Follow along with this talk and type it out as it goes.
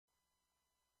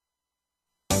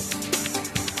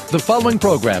The following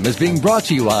program is being brought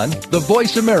to you on the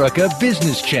Voice America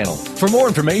Business Channel. For more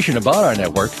information about our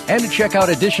network and to check out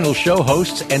additional show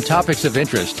hosts and topics of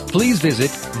interest, please visit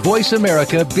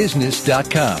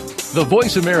voiceamericabusiness.com. The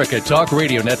Voice America Talk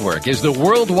Radio Network is the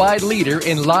worldwide leader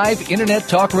in live Internet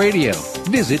talk radio.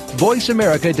 Visit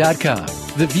voiceamerica.com.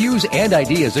 The views and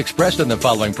ideas expressed on the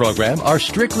following program are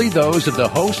strictly those of the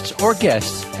hosts or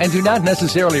guests and do not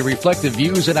necessarily reflect the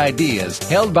views and ideas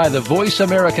held by the Voice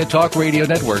America Talk Radio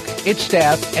Network, its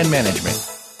staff, and management.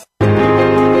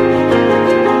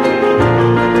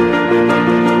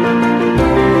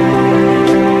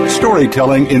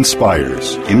 Storytelling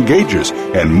inspires, engages,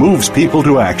 and moves people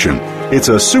to action. It's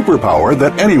a superpower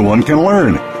that anyone can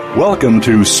learn. Welcome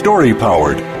to Story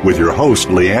Powered with your host,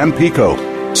 Leanne Pico.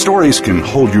 Stories can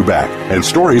hold you back, and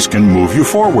stories can move you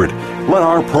forward. Let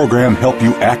our program help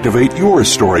you activate your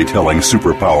storytelling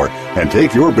superpower and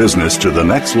take your business to the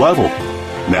next level.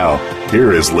 Now,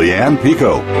 here is Leanne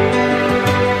Pico.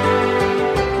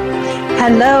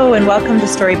 Hello, and welcome to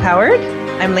Story Powered.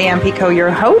 I'm Leanne Pico, your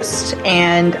host,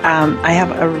 and I have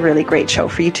a really great show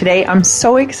for you today. I'm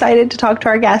so excited to talk to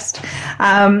our guest.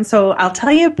 So I'll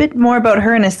tell you a bit more about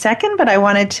her in a second, but I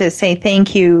wanted to say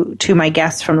thank you to my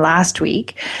guests from last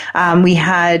week. We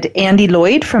had Andy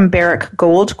Lloyd from Barrick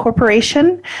Gold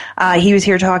Corporation. He was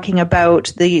here talking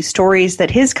about the stories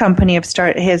that his company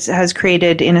has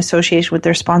created in association with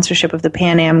their sponsorship of the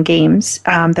Pan Am Games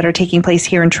that are taking place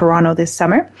here in Toronto this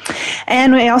summer.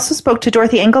 And we also spoke to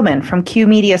Dorothy Engelman from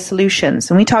Q Media Solutions,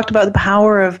 and we talked about the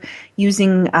power of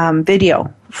using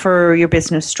video for your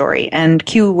business story. And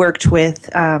Q worked with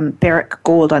Barrick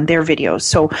Gold on their videos.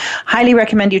 So highly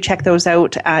recommend you check those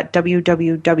out at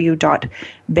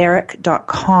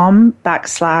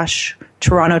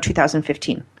www.barrick.com/Toronto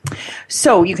 2015.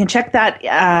 So you can check that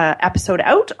episode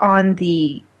out on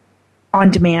the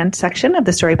on-demand section of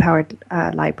the Story Powered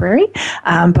library.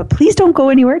 But please don't go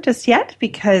anywhere just yet,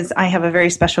 because I have a very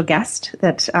special guest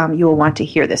that you will want to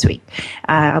hear this week.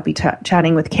 I'll be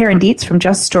chatting with Karen Dietz from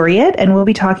Just Story It, and we'll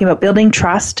be talking about building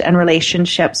trust and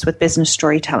relationships with business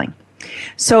storytelling.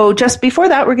 So just before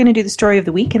that, we're going to do the story of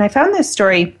the week. And I found this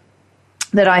story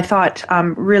that I thought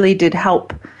really did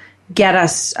help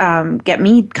get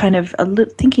me kind of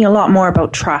thinking a lot more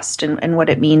about trust and what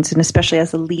it means, and especially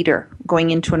as a leader going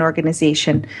into an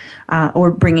organization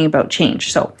or bringing about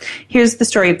change. So here's the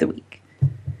story of the week.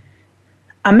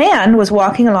 A man was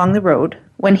walking along the road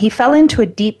when he fell into a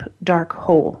deep, dark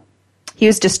hole. He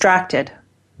was distracted,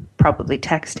 probably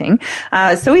texting,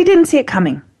 so he didn't see it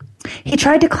coming. He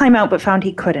tried to climb out but found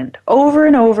he couldn't. Over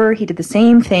and over, he did the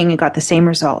same thing and got the same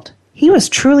result. He was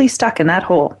truly stuck in that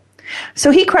hole.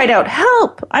 So he cried out,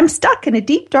 "Help! I'm stuck in a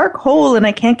deep, dark hole and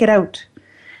I can't get out."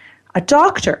 A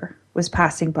doctor was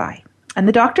passing by, and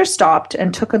the doctor stopped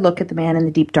and took a look at the man in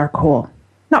the deep, dark hole.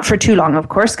 Not for too long, of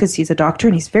course, because he's a doctor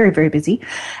and he's very, very busy.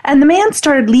 And the man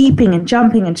started leaping and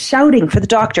jumping and shouting for the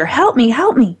doctor, "Help me,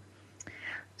 help me."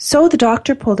 So the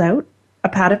doctor pulled out a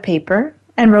pad of paper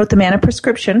and wrote the man a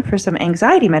prescription for some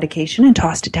anxiety medication and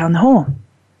tossed it down the hole.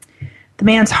 The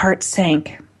man's heart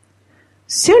sank.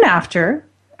 Soon after,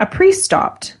 a priest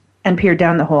stopped and peered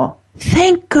down the hole.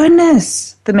 "Thank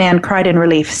goodness," the man cried in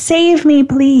relief. "Save me,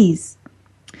 please."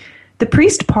 The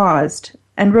priest paused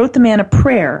and wrote the man a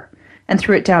prayer and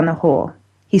threw it down the hole.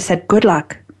 He said, "Good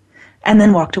luck," and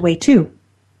then walked away too.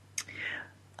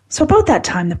 So about that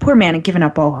time, the poor man had given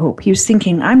up all hope. He was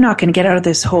thinking, "I'm not going to get out of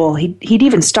this hole." He'd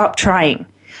even stopped trying.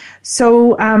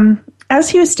 So as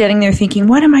he was standing there thinking,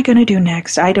 "What am I going to do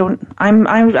next? I don't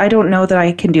know that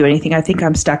I can do anything. I think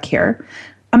I'm stuck here."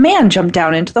 A man jumped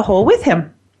down into the hole with him.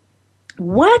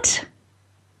 "What?"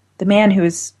 The man who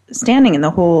was standing in the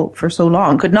hole for so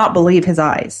long could not believe his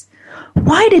eyes.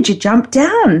 "Why did you jump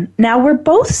down? Now we're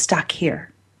both stuck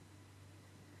here."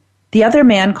 The other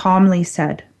man calmly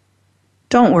said,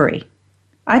 "Don't worry.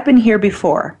 I've been here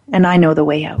before, and I know the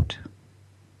way out."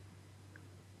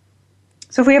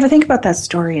 So if we ever think about that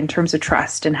story in terms of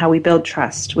trust and how we build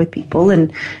trust with people,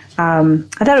 and I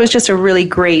thought it was just a really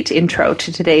great intro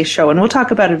to today's show, and we'll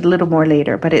talk about it a little more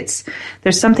later, but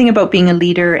there's something about being a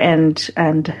leader and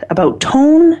about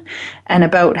tone and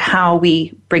about how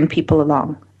we bring people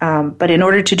along. But in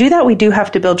order to do that, we do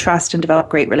have to build trust and develop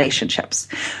great relationships.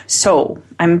 So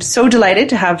I'm so delighted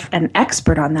to have an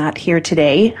expert on that here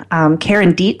today.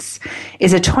 Karen Dietz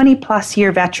is a 20-plus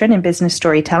year veteran in business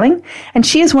storytelling, and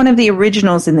she is one of the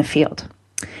originals in the field.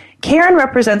 Karen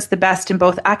represents the best in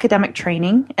both academic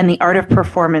training and the art of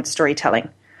performance storytelling.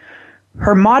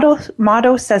 Her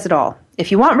motto says it all.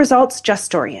 If you want results, just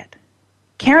story it.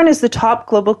 Karen is the top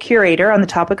global curator on the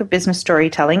topic of business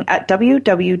storytelling at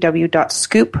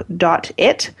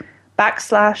www.scoop.it,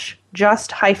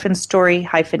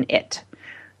 scoop.com/just-story-it.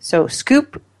 So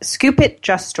scoop it,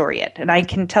 just story it. And I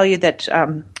can tell you that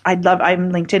I'm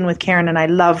LinkedIn with Karen, and I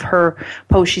love her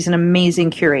post. She's an amazing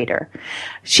curator.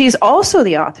 She's also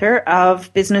the author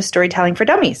of Business Storytelling for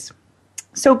Dummies.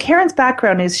 So Karen's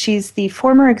background is she's the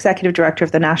former executive director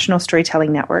of the National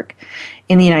Storytelling Network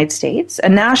in the United States, a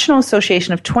national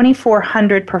association of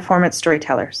 2,400 performance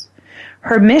storytellers.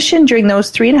 Her mission during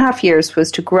those 3.5 years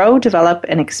was to grow, develop,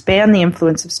 and expand the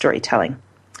influence of storytelling.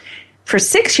 For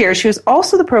 6 years, she was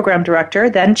also the program director,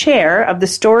 then chair, of the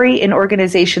Story in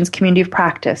Organizations Community of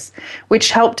Practice,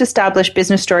 which helped establish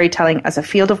business storytelling as a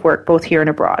field of work both here and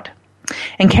abroad.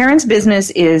 And Karen's business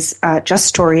is Just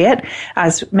Story It,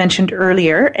 as mentioned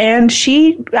earlier, and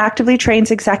she actively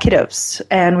trains executives.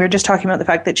 And we were just talking about the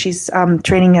fact that she's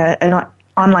training an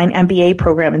online MBA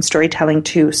program in storytelling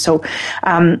too. So,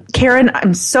 Karen,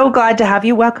 I'm so glad to have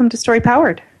you. Welcome to Story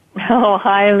Powered. Oh,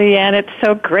 hi, Leanne. It's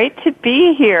so great to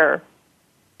be here.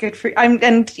 Good for you.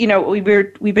 And you know, we've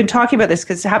been talking about this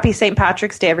because happy St.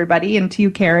 Patrick's Day, everybody, and to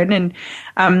you, Karen. And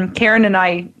Karen and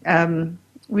I,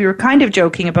 we were kind of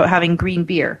joking about having green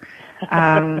beer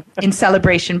in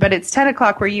celebration, but it's 10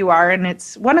 o'clock where you are, and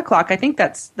it's 1 o'clock. I think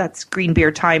that's green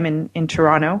beer time in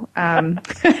Toronto.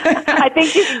 I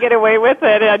think you can get away with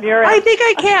it on your end. I think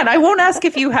I can. I won't ask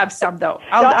if you have some, though.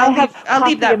 I'll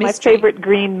leave that in mystery. My favorite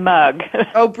green mug.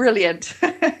 Oh, brilliant.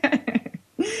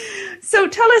 So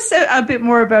tell us a bit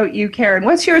more about you, Karen.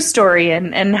 What's your story,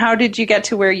 and how did you get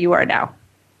to where you are now?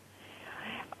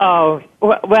 Oh,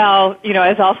 well, you know,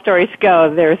 as all stories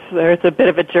go, there's a bit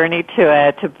of a journey to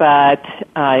it, but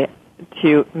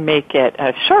to make it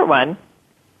a short one,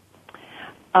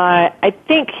 I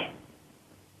think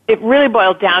it really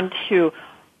boiled down to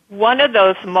one of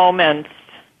those moments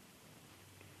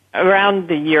around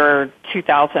the year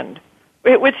 2000.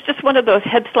 It was just one of those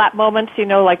head slap moments, you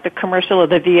know, like the commercial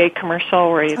of the V8 commercial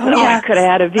where you said, I could have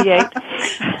had a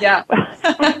V8. Yeah.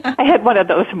 I had one of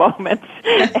those moments.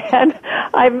 And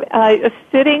I'm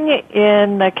sitting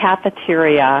in the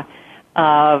cafeteria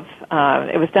of,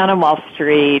 it was down on Wall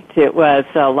Street. It was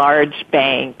a large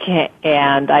bank,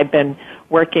 and I've been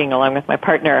working, along with my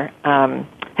partner,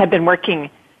 had been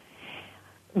working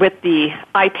with the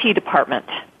IT department.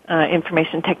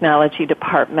 Information technology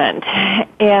department.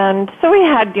 And so we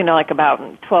had, you know, like about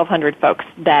 1,200 folks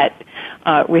that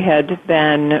we had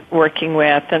been working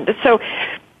with. And so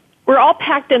we're all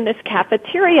packed in this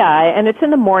cafeteria, and it's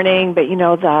in the morning, but, you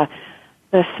know, the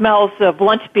smells of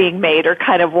lunch being made are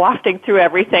kind of wafting through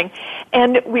everything.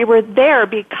 And we were there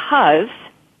because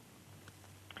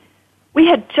we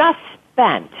had just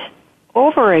spent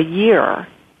over a year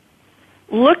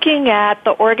looking at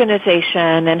the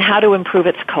organization and how to improve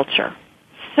its culture.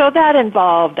 So that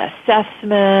involved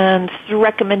assessments,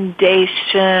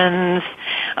 recommendations,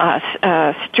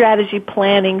 strategy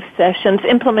planning sessions,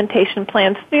 implementation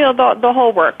plans, you know, the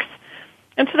whole works.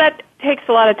 And so that takes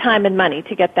a lot of time and money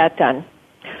to get that done.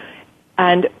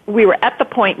 And we were at the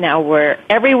point now where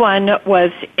everyone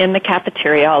was in the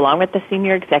cafeteria along with the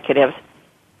senior executives.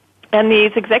 And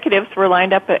these executives were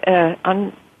lined up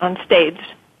on stage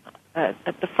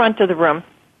at the front of the room,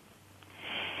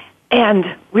 and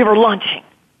we were launching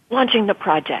the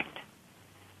project.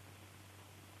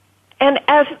 And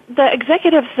as the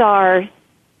executives are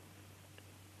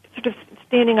sort of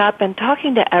standing up and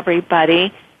talking to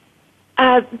everybody,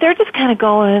 they're just kind of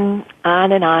going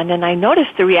on, and I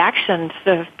noticed the reactions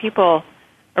of people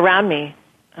around me,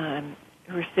 who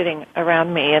were sitting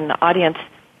around me in the audience.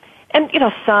 And, you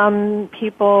know, some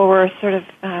people were sort of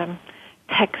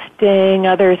texting,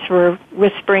 others were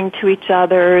whispering to each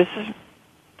other, a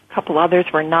couple others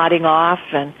were nodding off,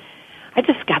 and I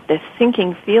just got this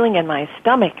sinking feeling in my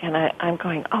stomach, and I'm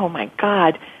going, oh my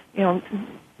God, you know,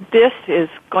 this is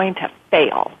going to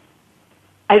fail.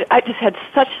 I just had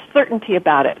such certainty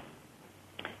about it.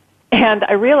 And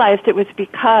I realized it was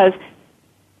because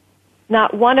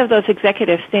not one of those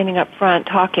executives standing up front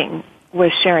talking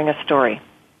was sharing a story.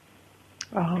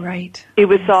 Oh, right. It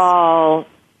was all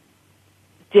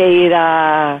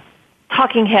data,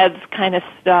 talking heads kind of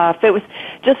stuff. It was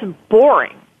just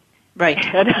boring. Right.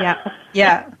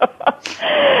 Yeah.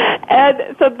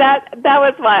 And so that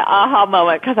was my aha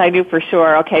moment, because I knew for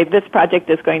sure, okay, this project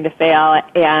is going to fail.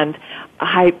 And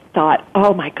I thought,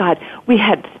 oh my God, we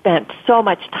had spent so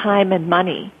much time and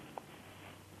money,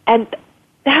 and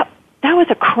that was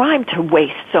a crime to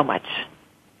waste so much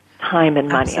time and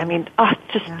money. Absolutely. I mean, it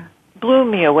just blew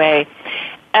me away.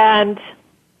 And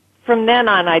from then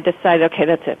on, I decided, okay,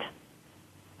 that's it.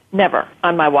 Never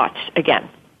on my watch again.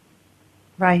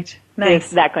 Right. Nice.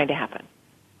 Is that going to happen?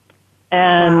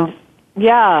 And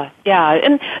Yeah.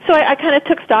 And so I kind of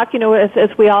took stock,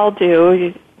 as we all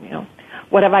do,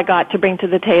 what have I got to bring to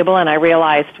the table? And I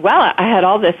realized, well, I had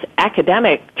all this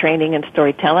academic training in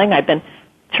storytelling. I've been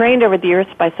trained over the years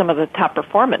by some of the top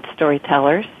performance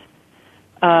storytellers.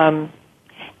 And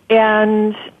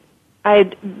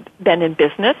I'd been in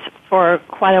business for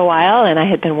quite a while, and I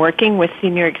had been working with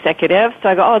senior executives. So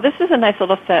I go, this is a nice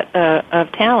little set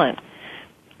of talent.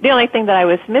 The only thing that I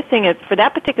was missing is for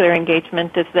that particular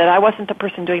engagement is that I wasn't the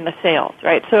person doing the sales,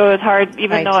 right? So it was hard,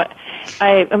 even though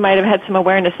I might have had some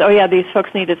awareness, these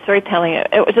folks needed storytelling,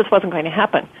 it just wasn't going to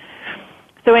happen.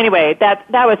 So anyway, that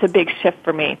was a big shift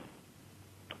for me.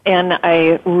 And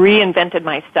I reinvented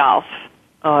myself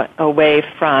away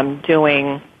from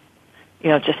doing,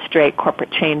 just straight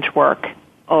corporate change work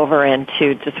over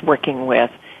into just working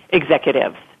with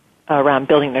executives around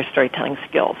building their storytelling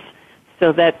skills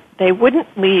so that they wouldn't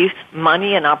leave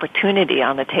money and opportunity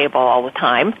on the table all the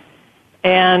time,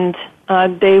 and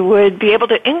they would be able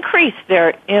to increase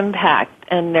their impact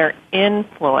and their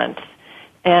influence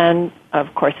and,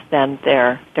 of course, then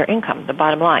their income, the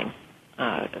bottom line,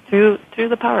 through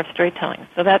the power of storytelling.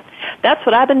 So that's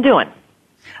what I've been doing.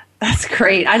 That's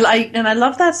great. I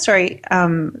love that story,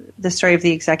 the story of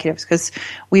the executives, because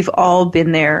we've all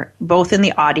been there, both in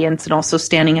the audience and also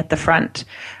standing at the front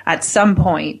at some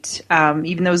point.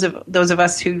 Even those of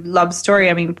us who love story,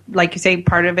 I mean, like you say,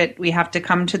 part of it, we have to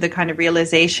come to the kind of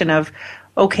realization of,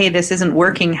 okay, this isn't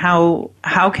working. How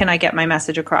can I get my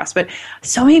message across? But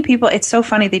so many people, it's so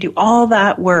funny. They do all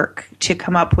that work to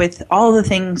come up with all the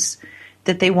things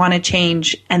that they want to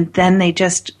change, and then they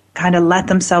just kind of let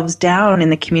themselves down in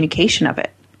the communication of it.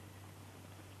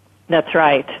 That's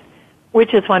right.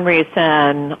 Which is one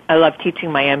reason I love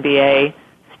teaching my MBA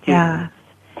students. Yeah.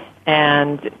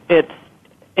 And it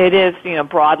is,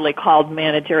 broadly called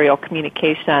managerial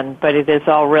communication, but it is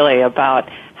all really about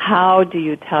how do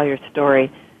you tell your story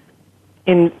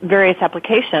in various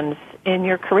applications in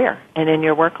your career and in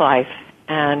your work life,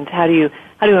 and how do you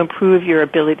improve your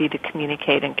ability to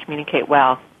communicate and communicate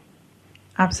well.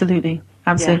 Absolutely.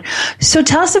 Absolutely. Yeah. So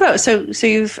tell us about, so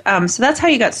you've, so that's how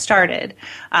you got started.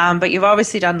 But you've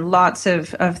obviously done lots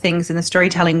of things in the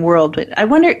storytelling world. But I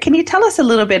wonder, can you tell us a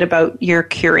little bit about your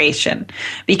curation?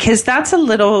 Because that's a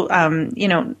little,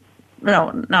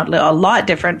 not a lot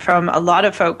different from a lot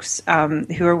of folks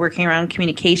who are working around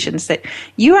communications, that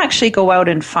you actually go out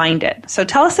and find it. So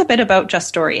tell us a bit about Just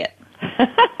Story It.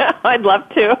 I'd love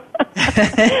to.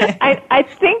 I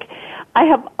think I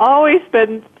have always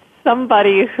been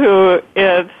somebody who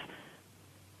is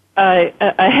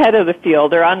ahead of the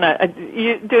field or on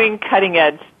doing cutting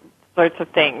edge sorts of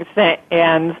things.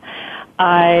 And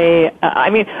I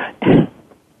mean,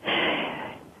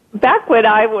 back when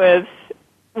I was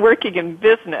working in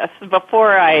business,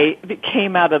 before I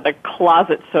came out of the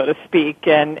closet, so to speak,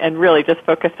 and really just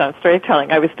focused on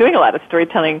storytelling, I was doing a lot of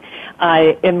storytelling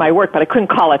in my work, but I couldn't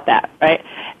call it that, right?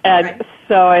 And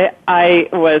so I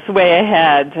was way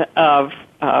ahead of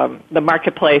the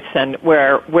marketplace and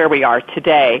where we are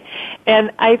today.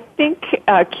 And I think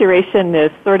curation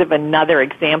is sort of another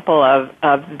example of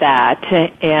that.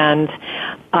 And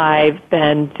I've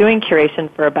been doing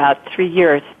curation for about 3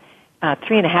 years,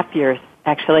 3.5 years,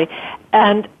 actually.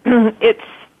 And it's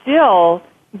still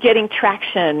getting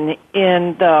traction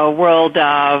in the world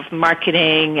of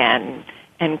marketing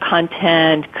and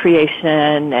content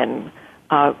creation and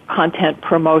content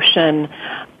promotion,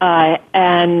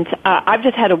 and I've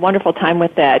just had a wonderful time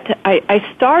with that.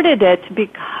 I started it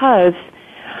because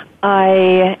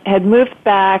I had moved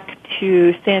back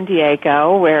to San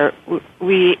Diego, where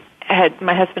my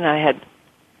husband and I had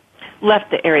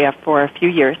left the area for a few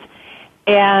years,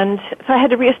 and so I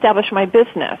had to reestablish my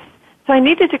business. So I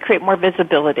needed to create more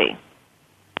visibility.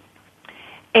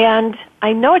 And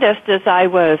I noticed as I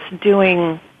was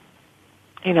doing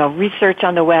research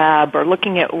on the web or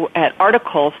looking at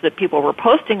articles that people were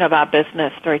posting about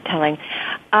business storytelling,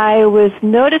 I was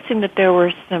noticing that there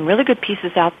were some really good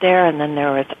pieces out there, and then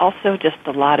there was also just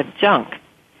a lot of junk.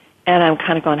 And I'm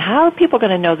kind of going, how are people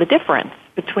going to know the difference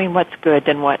between what's good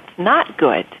and what's not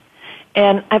good?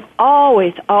 And I've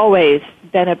always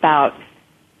been about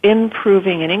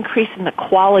improving and increasing the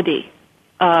quality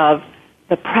of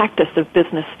the practice of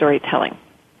business storytelling.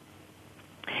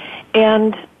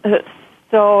 And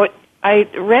so I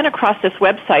ran across this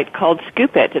website called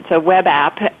Scoop It. It's a web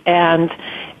app, and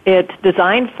it's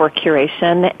designed for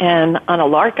curation, and on a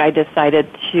lark I decided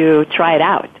to try it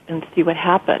out and see what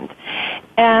happened.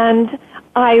 And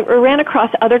I ran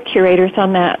across other curators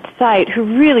on that site who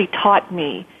really taught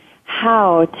me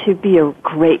how to be a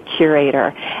great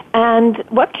curator. And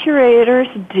what curators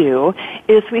do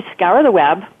is we scour the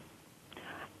web,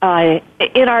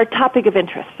 in our topic of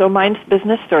interest. So mine's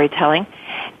business storytelling.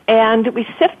 And we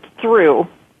sift through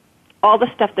all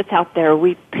the stuff that's out there.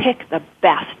 We pick the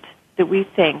best that we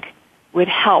think would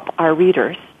help our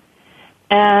readers.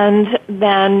 And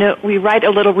then we write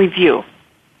a little review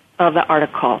of the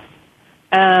article.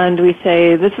 And we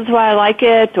say, this is why I like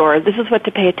it, or this is what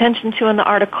to pay attention to in the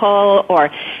article, or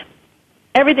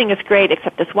everything is great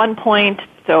except this one point,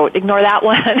 so ignore that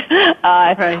one.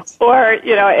 Right. Or,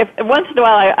 if once in a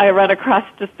while I run across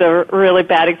just a really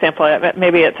bad example.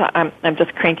 Maybe it's I'm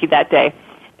just cranky that day.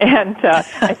 And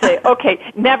I say, okay,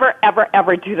 never, ever,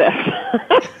 ever do this.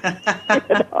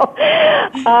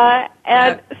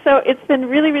 And so it's been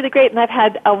really, really great, and I've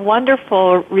had a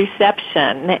wonderful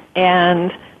reception,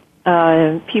 and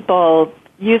people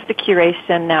use the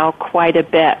curation now quite a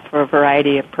bit for a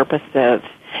variety of purposes,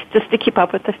 just to keep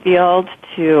up with the field,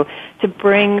 to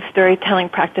bring storytelling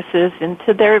practices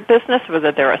into their business,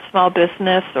 whether they're a small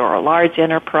business or a large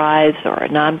enterprise or a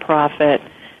nonprofit.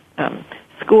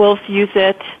 Schools use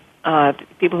it.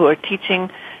 People who are teaching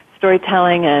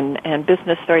storytelling and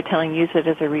business storytelling use it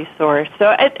as a resource.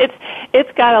 So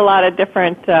it's got a lot of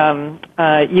different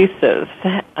uses.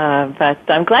 But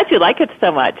I'm glad you like it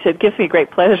so much. It gives me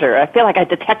great pleasure. I feel like a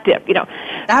detective,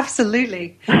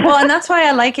 Absolutely. Well, and that's why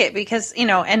I like it because,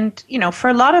 for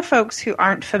a lot of folks who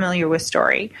aren't familiar with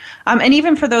story, and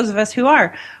even for those of us who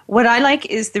are, what I like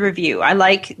is the review. I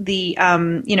like the,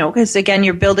 because again,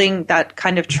 you're building that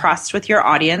kind of trust with your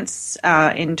audience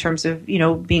in terms of,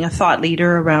 being a thought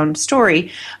leader around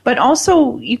story, but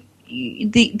also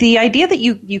the idea that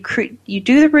you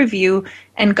do the review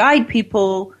and guide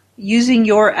people using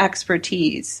your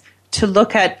expertise to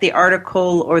look at the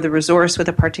article or the resource with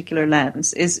a particular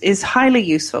lens is highly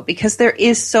useful because there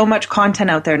is so much content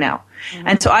out there now. Mm-hmm.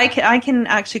 And so I can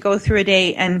actually go through a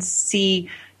day and see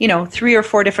 3 or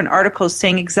 4 different articles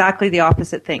saying exactly the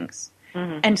opposite things.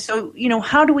 Mm-hmm. And so,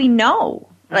 how do we know?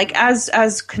 Like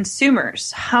as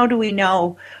consumers, how do we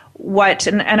know what,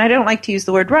 and I don't like to use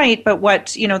the word right, but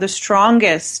what, the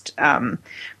strongest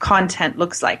content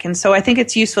looks like. And so I think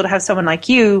it's useful to have someone like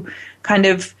you kind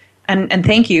of, and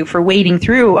thank you for wading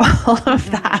through all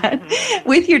of that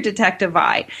with your detective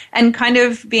eye and kind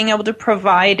of being able to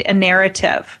provide a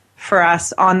narrative for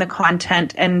us on the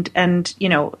content and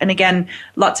again,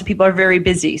 lots of people are very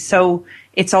busy. So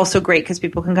it's also great because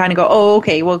people can kind of go, oh,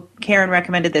 okay, well, Karen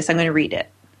recommended this. I'm going to read it.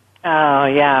 Oh,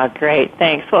 yeah, great.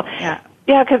 Thanks. Well,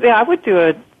 because I would do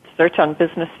a search on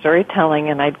business storytelling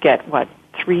and I'd get,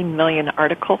 3 million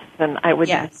articles, and I would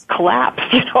collapse,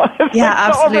 Yeah,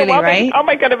 absolutely, right? How am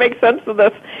I going to make sense of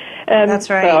this? And that's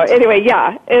right. So anyway,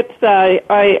 it's,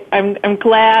 I'm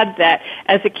glad that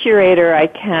as a curator I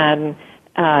can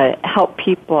help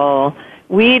people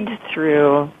weed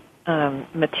through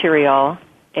material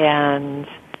and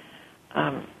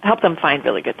help them find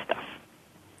really good stuff.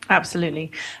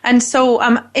 Absolutely. And so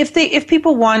if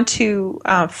people want to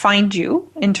find you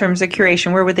in terms of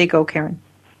curation, where would they go, Karen?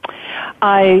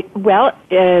 The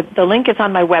link is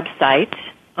on my website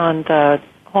on the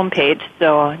homepage,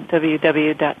 so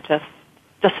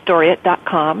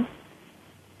www.juststoreit.com.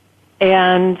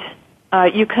 And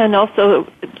you can also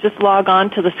just log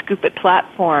on to the Scoop It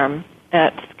platform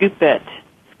at scoop.it.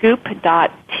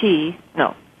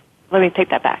 No, let me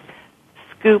take that back.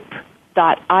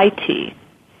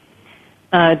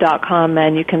 Scoop.it.com,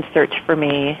 and you can search for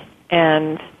me.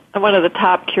 And I'm one of the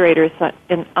top curators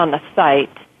on the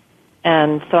site.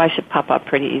 And so I should pop up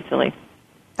pretty easily.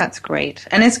 That's great.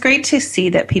 And it's great to see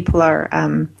that people are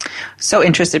so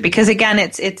interested because, again,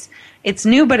 it's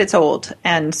new, but it's old.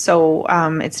 And so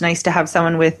it's nice to have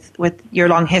someone with your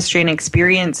long history and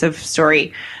experience of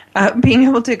story being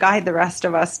able to guide the rest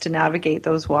of us to navigate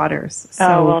those waters. So,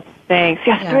 oh, well, thanks.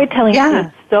 Yeah, storytelling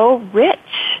is so rich,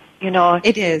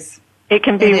 It is. It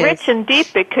can be rich and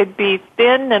deep. It could be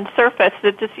thin and surface.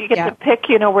 It just you get to pick,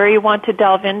 where you want to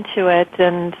delve into it,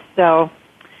 and so.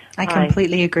 I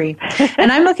completely agree,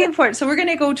 and I'm looking forward. So we're going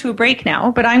to go to a break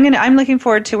now, but I'm looking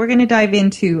forward to. We're going to dive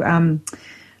into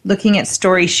looking at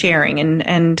story sharing,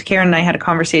 and Karen and I had a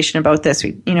conversation about this.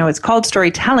 It's called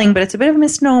storytelling, but it's a bit of a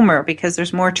misnomer because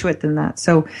there's more to it than that.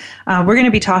 So we're going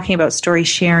to be talking about story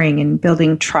sharing and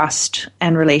building trust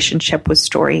and relationship with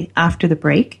story after the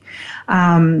break.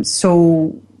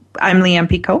 So I'm Leanne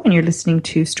Picot, and you're listening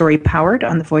to Story Powered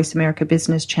on the Voice America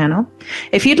Business Channel.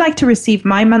 If you'd like to receive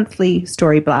my monthly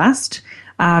Story Blast,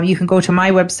 you can go to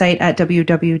my website at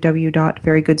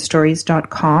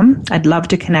www.verygoodstories.com. I'd love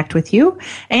to connect with you.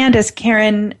 And as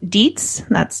Karen Dietz,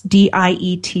 that's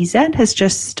Dietz, has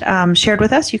just shared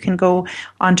with us, you can go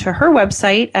onto her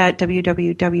website at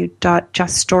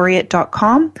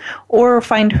www.juststoreit.com or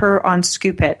find her on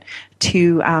Scoop It.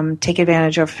 to take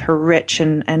advantage of her rich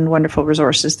and wonderful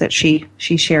resources that she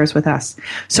shares with us.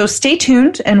 So stay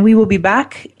tuned, and we will be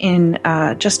back in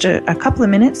just a couple of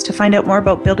minutes to find out more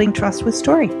about building trust with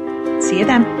Story. See you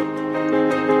then.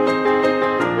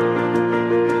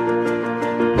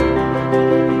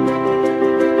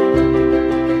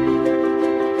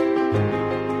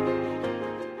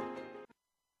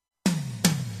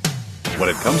 When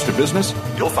it comes to business,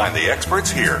 you'll find the experts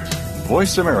here.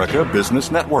 Voice America Business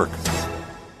Network.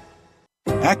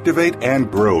 Activate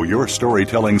and grow your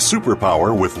storytelling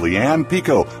superpower with Leanne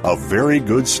Pico of Very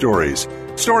Good Stories.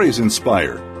 Stories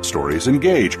inspire, stories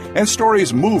engage, and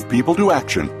stories move people to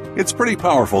action. It's pretty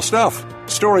powerful stuff.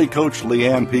 Story coach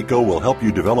Leanne Pico will help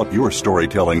you develop your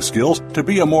storytelling skills to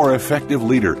be a more effective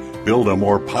leader, build a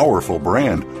more powerful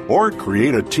brand, or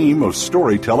create a team of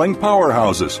storytelling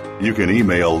powerhouses. You can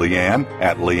email Leanne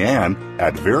at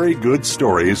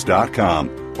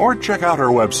verygoodstories.com or check out her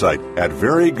website at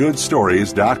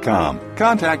verygoodstories.com.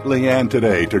 Contact Leanne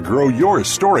today to grow your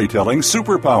storytelling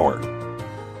superpower.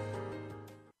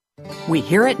 We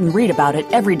hear it and read about it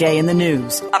every day in the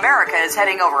news. America is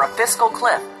heading over a fiscal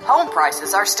cliff. Home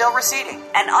prices are still receding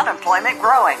and unemployment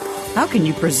growing. How can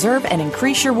you preserve and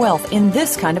increase your wealth in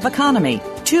this kind of economy?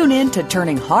 Tune in to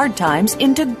Turning Hard Times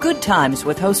into Good Times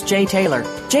with host Jay Taylor.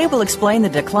 Jay will explain the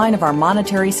decline of our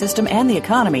monetary system and the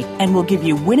economy, and will give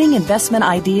you winning investment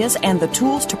ideas and the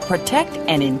tools to protect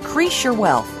and increase your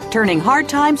wealth. Turning Hard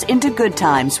Times into Good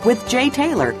Times with Jay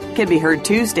Taylor can be heard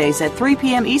Tuesdays at 3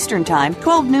 p.m. Eastern Time,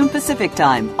 12 noon Pacific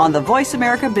Time on the Voice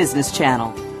America Business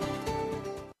Channel.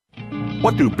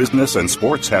 What do business and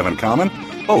sports have in common?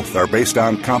 Both are based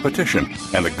on competition,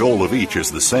 and the goal of each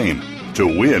is the same: to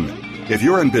win. If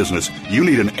you're in business, you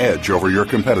need an edge over your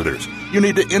competitors. You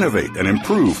need to innovate and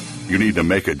improve. You need to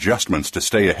make adjustments to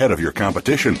stay ahead of your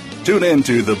competition. Tune in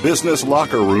to The Business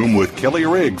Locker Room with Kelly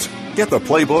Riggs. Get the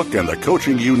playbook and the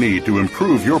coaching you need to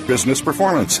improve your business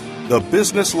performance. The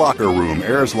Business Locker Room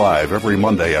airs live every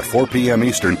Monday at 4 p.m.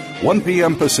 Eastern, 1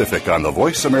 p.m. Pacific on the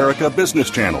Voice America Business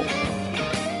Channel.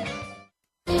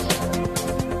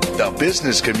 The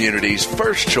business community's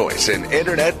first choice in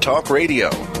Internet Talk Radio.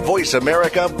 Voice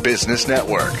America Business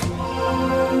Network.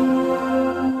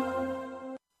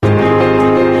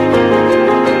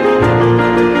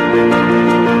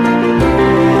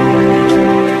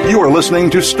 You are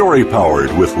listening to Story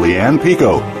Powered with Leanne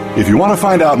Pico. If you want to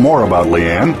find out more about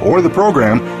Leanne or the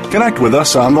program, connect with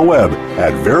us on the web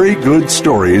at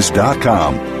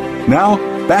verygoodstories.com. Now,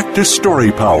 back to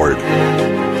Story Powered.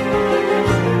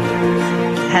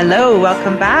 Hello,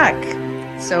 welcome back.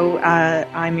 So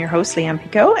I'm your host, Leanne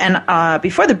Pico, and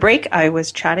before the break, I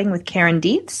was chatting with Karen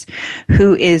Dietz,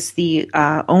 who is the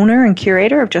owner and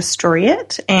curator of Just Story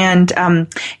It, and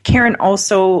Karen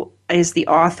also is the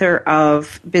author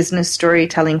of Business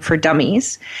Storytelling for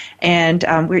Dummies, and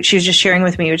she was just sharing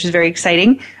with me, which is very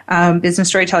exciting. Business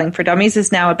Storytelling for Dummies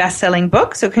is now a best-selling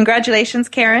book, so congratulations,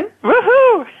 Karen.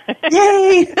 Woohoo!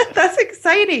 Yay! That's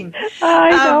exciting.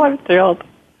 I know, I'm thrilled.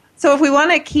 So if we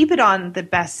want to keep it on the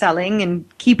best-selling and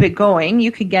keep it going,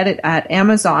 you can get it at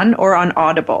Amazon or on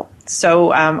Audible,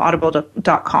 so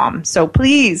audible.com. So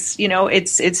please,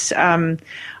 it's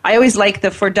I always like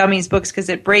the For Dummies books because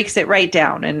it breaks it right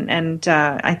down, and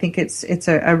I think it's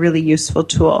a really useful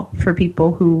tool for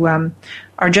people who are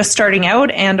just starting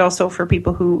out, and also for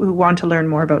people who want to learn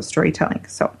more about storytelling.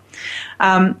 So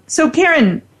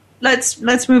Karen,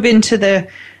 let's move into the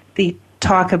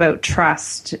talk about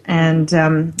trust, and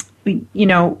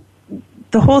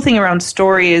the whole thing around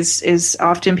story is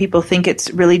often people think it's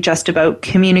really just about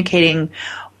communicating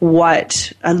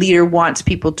what a leader wants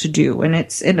people to do, and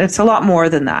it's a lot more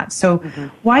than that. So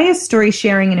why is story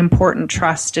sharing an important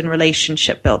trust and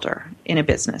relationship builder in a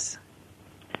business?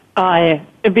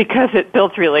 Because it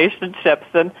builds relationships.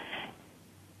 And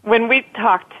when we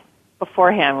talked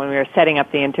beforehand, when we were setting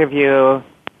up the interview,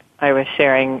 I was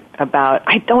sharing about,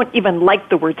 I don't even like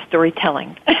the word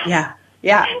storytelling.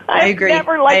 Yeah, I agree. I've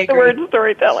never liked the word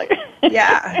storytelling.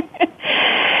 Yeah.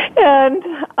 And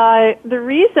the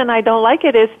reason I don't like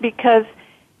it is because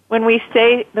when we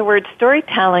say the word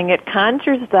storytelling, it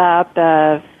conjures up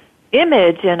an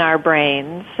image in our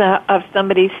brains of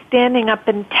somebody standing up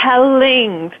and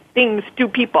telling things to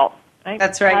people. Right?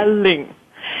 That's right. Telling.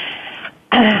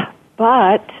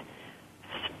 But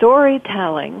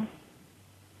storytelling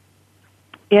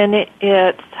in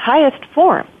its highest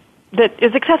form, that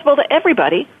is accessible to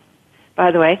everybody,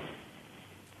 by the way,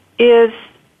 is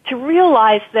to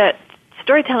realize that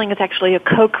storytelling is actually a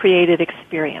co-created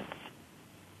experience.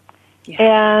 Yeah.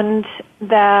 And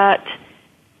that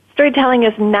storytelling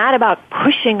is not about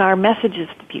pushing our messages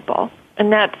to people.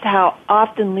 And that's how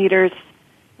often leaders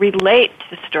relate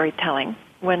to storytelling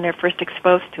when they're first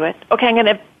exposed to it. Okay, I'm going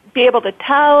to be able to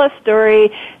tell a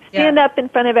story, stand up in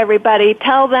front of everybody,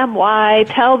 tell them why,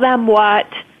 tell them what,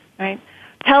 right?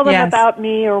 Tell them about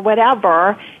me or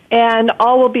whatever, and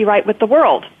all will be right with the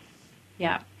world.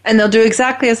 Yeah, and they'll do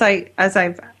exactly as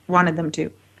I've wanted them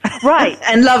to. Right.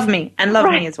 And love me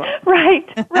as well. Right.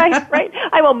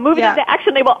 I will move it into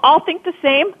action. They will all think the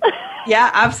same. Yeah,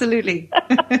 absolutely.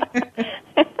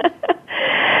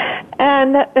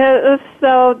 And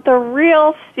so the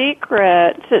real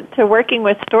secret to working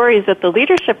with stories at the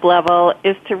leadership level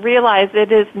is to realize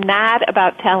it is not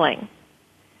about telling.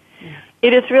 Yeah.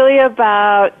 It is really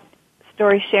about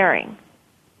story sharing.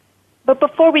 But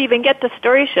before we even get to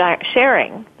story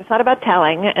sharing, it's not about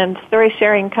telling, and story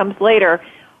sharing comes later.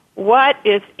 What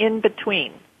is in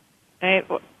between, right?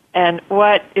 And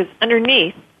what is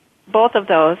underneath both of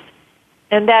those,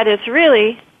 and that is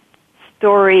really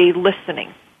story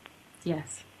listening.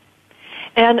 Yes.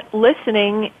 And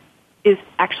listening is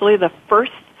actually the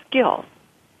first skill.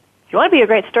 If you want to be a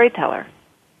great storyteller,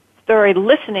 story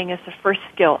listening is the first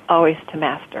skill always to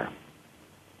master.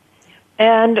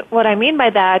 And what I mean by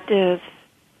that is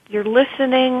you're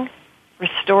listening for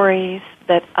stories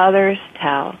that others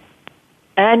tell,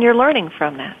 and you're learning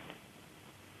from that.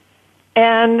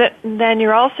 And then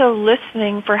you're also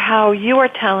listening for how you are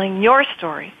telling your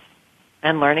stories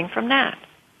and learning from that.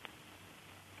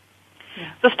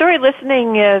 Yeah. So story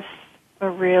listening is a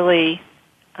really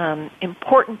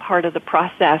important part of the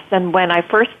process. And when I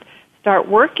first start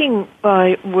working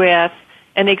with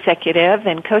an executive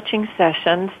in coaching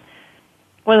sessions,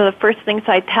 one of the first things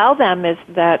I tell them is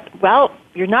that, well,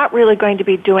 you're not really going to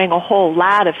be doing a whole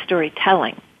lot of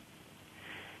storytelling.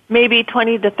 Maybe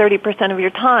 20 to 30% of your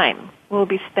time will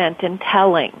be spent in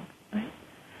telling. Right?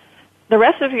 The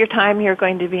rest of your time you're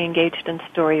going to be engaged in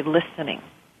story listening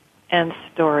and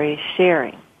story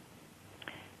sharing.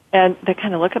 And they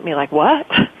kind of look at me like, what?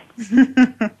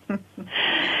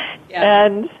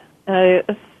 And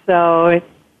so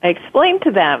I explain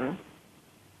to them,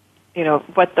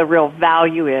 what the real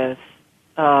value is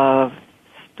of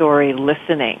story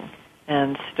listening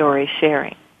and story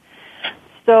sharing.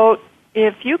 So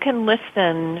if you can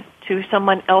listen to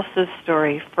someone else's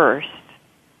story first,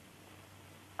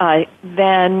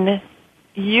 then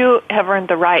you have earned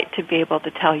the right to be able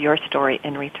to tell your story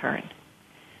in return.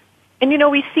 And,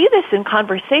 we see this in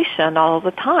conversation all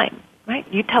the time, right?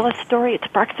 You tell a story, it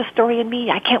sparks a story in me.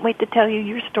 I can't wait to tell you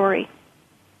your story.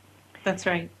 That's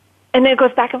right. And then it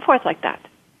goes back and forth like that.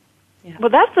 Yeah. Well,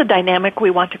 that's the dynamic we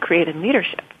want to create in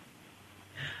leadership.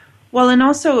 Well, and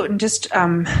also just,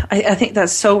 I think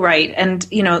that's so right. And,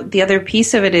 the other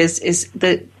piece of it is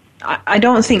that I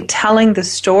don't think telling the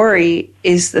story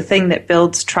is the thing that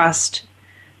builds trust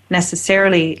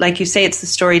necessarily. Like you say, it's the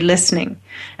story listening.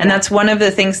 And that's one of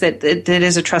the things that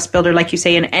is a trust builder, like you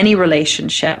say, in any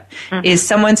relationship, is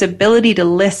someone's ability to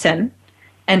listen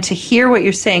and to hear what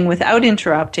you're saying without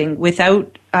interrupting,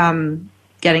 without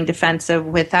getting defensive,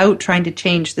 without trying to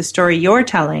change the story you're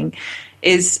telling.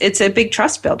 It's a big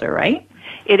trust builder, right?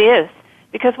 It is.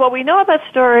 Because what we know about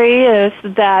story is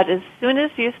that as soon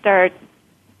as you start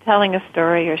telling a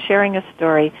story or sharing a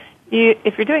story,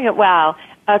 if you're doing it well,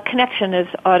 a connection is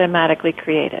automatically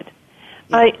created.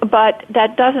 Yeah. But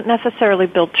that doesn't necessarily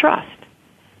build trust.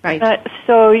 Right.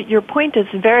 So your point is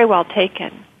very well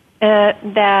taken,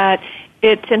 that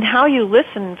it's in how you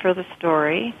listen for the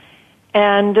story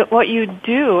and what you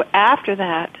do after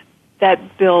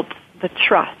that builds the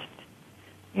trust.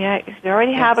 Yeah, if you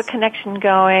already have a connection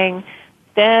going,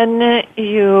 then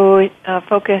you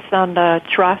focus on the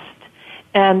trust,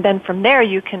 and then from there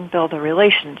you can build a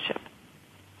relationship.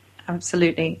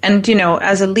 Absolutely. And,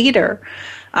 as a leader,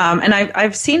 and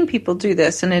I've seen people do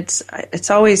this, and it's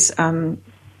always,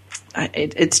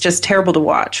 it's just terrible to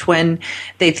watch when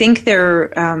they think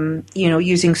they're,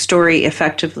 using story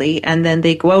effectively, and then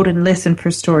they go out and listen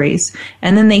for stories,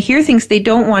 and then they hear things they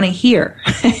don't want to hear,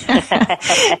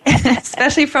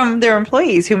 especially from their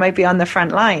employees who might be on the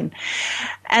front line.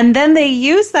 And then they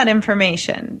use that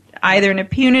information either in a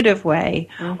punitive way,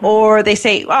 or they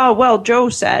say, oh, well, Joe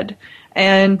said,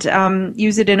 and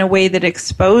use it in a way that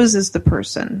exposes the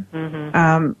person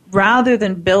rather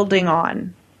than building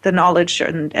on the knowledge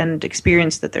and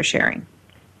experience that they're sharing.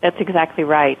 That's exactly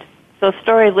right. So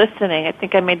story listening, I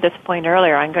think I made this point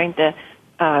earlier. I'm going to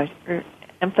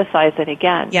emphasize it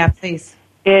again. Yeah, please.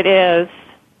 It is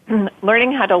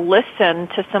learning how to listen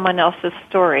to someone else's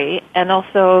story and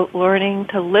also learning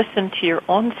to listen to your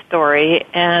own story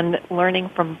and learning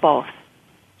from both.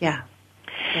 Yeah.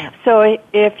 Yeah. So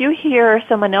if you hear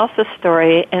someone else's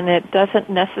story and it doesn't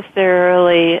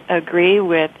necessarily agree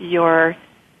with your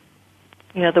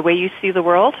the way you see the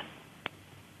world,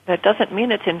 that doesn't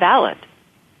mean it's invalid.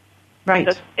 Right.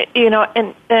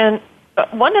 And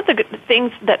one of the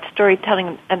things that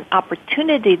storytelling, an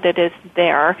opportunity that is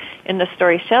there in the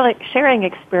story sharing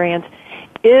experience,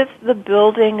 is the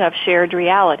building of shared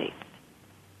reality.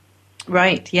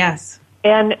 Right, yes.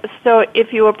 And so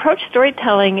if you approach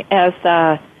storytelling as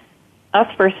us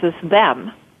versus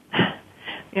them,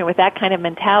 with that kind of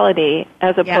mentality,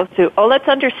 as opposed to, let's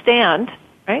understand,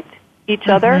 right, each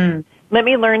other. Let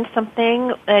me learn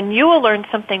something, and you will learn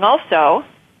something also,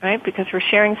 right, because we're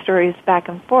sharing stories back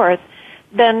and forth,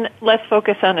 then let's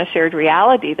focus on a shared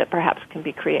reality that perhaps can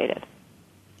be created.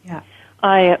 Yeah.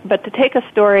 But to take a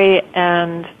story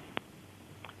and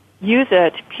use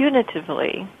it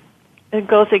punitively, it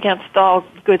goes against all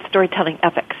good storytelling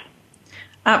ethics.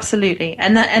 Absolutely.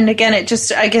 And again,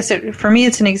 for me,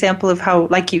 it's an example of how,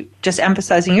 like you just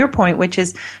emphasizing your point, which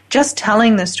is just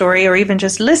telling the story or even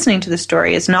just listening to the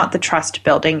story is not the trust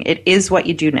building. It is what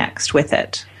you do next with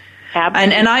it.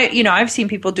 Absolutely. And I've seen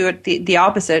people do it the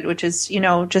opposite, which is,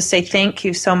 just say, thank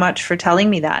you so much for telling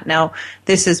me that. Now,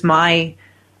 this is my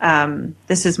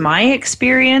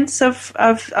experience of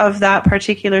that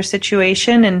particular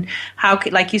situation, and how,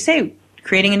 like you say,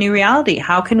 creating a new reality.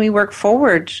 How can we work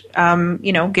forward?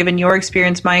 Given your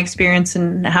experience, my experience,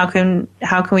 and how can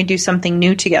we do something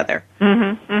new together?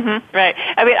 Right.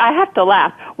 I mean, I have to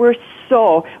laugh. We're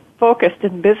so focused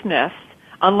in business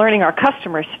on learning our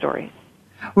customers' stories.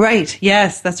 Right.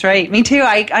 Yes, that's right. Me too.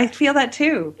 I feel that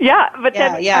too. Yeah, but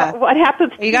then what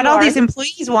happens? You got all these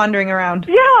employees wandering around.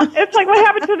 Yeah, it's like, what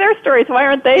happened to their stories? Why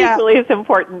aren't they equally as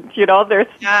important? There's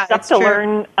stuff to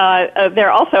learn there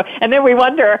also. And then we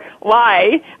wonder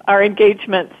why our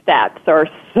engagement stats are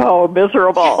so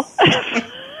miserable.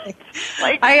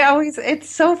 It's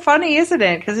so funny, isn't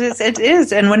it? Because it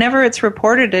is. And whenever it's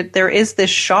reported, there is this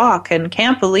shock and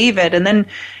can't believe it. And then,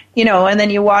 and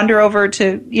then you wander over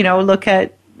to, look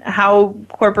at how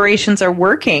corporations are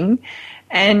working,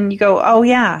 and you go, oh,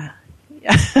 yeah.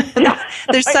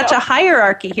 There's such a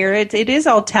hierarchy here. It is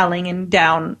all telling and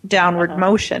downward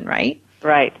motion, right?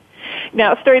 Right.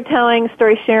 Now, storytelling,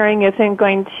 story sharing isn't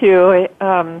going to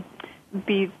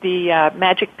be the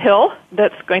magic pill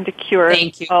that's going to cure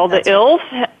all the ills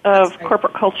of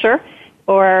corporate culture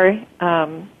or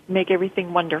make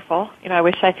everything wonderful. I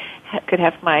wish I could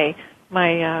have my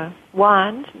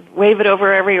wand, wave it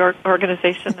over every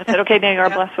organization that said, okay, now you are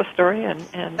blessed with story,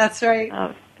 and that's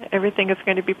right. Everything is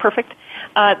going to be perfect.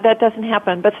 That doesn't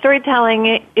happen. But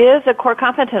storytelling is a core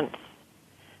competence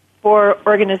for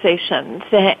organizations,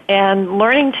 and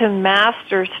learning to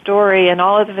master story and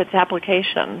all of its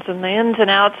applications and the ins and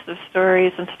outs of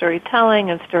stories and storytelling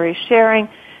and story sharing,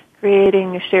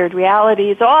 creating shared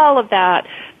realities, all of that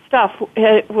stuff,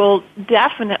 it will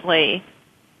definitely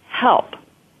help.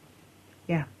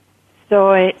 Yeah.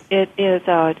 So it is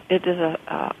a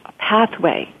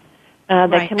pathway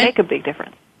that can make a big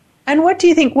difference. And what do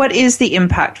you think, what is the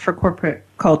impact for corporate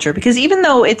culture? Because even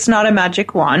though it's not a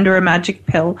magic wand or a magic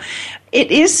pill, it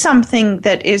is something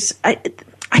that is, I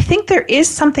think there is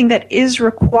something that is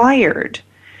required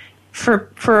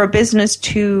for a business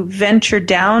to venture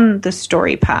down the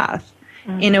story path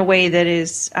in a way that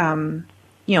is,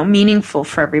 meaningful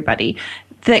for everybody,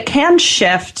 that can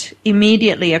shift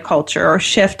immediately a culture or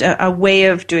shift a way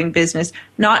of doing business,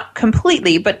 not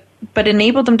completely, but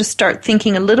enable them to start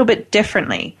thinking a little bit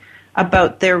differently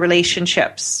about their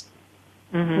relationships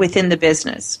within the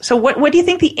business. So what do you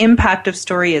think the impact of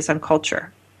story is on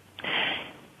culture?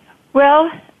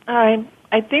 Well, I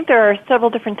think there are several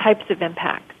different types of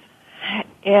impacts.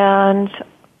 And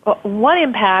one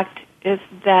impact is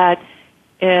that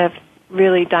if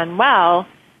really done well,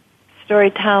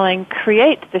 storytelling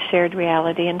creates the shared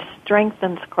reality and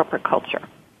strengthens corporate culture.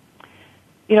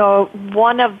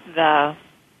 One of the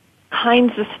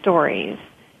kinds of stories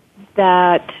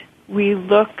that we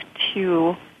look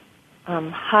to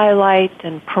highlight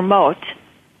and promote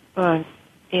in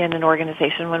an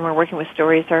organization when we're working with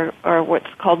stories are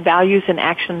what's called values and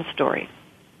action stories.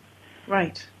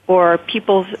 Right. Or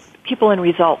people and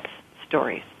results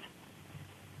stories.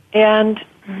 And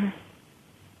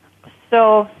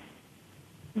so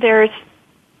there's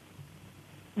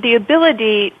the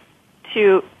ability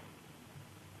to,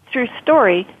 through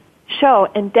story, show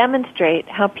and demonstrate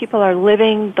how people are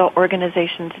living the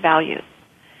organization's values.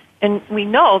 And we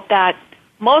know that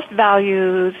most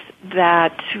values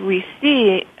that we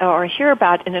see or hear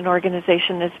about in an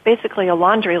organization is basically a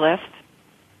laundry list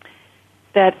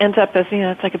that ends up as,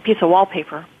 it's like a piece of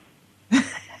wallpaper.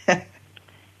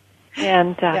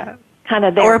 And kind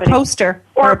of there. Or a poster.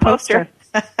 Or a poster.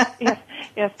 Yes.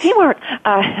 Yes, teamwork.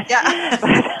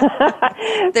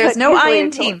 There's no I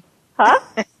in team. Huh?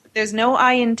 There's no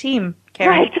I in team,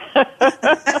 Karen. Right.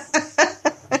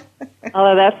 All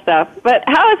of that stuff. But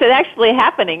how is it actually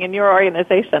happening in your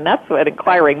organization? That's what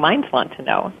inquiring minds want to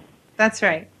know. That's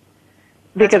right.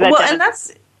 Because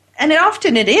and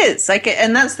it is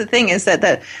and that's the thing is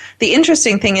that the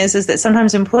interesting thing is that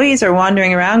sometimes employees are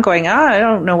wandering around going, I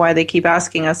don't know why they keep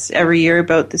asking us every year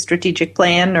about the strategic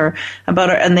plan or about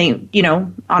and they,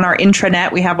 on our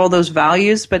intranet we have all those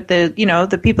values, but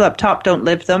the people up top don't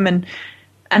live them, and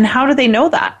how do they know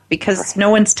that? Because no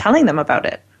one's telling them about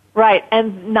it. Right,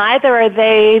 and neither are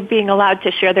they being allowed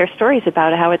to share their stories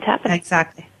about how it's happening.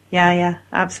 Exactly. Yeah,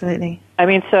 absolutely. I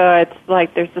mean, so it's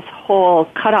like there's this whole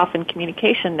cutoff in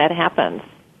communication that happens.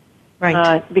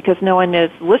 Right. Because no one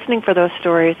is listening for those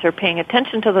stories or paying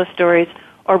attention to those stories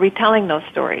or retelling those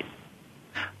stories.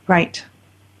 Right.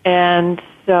 And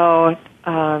so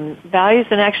values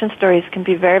and action stories can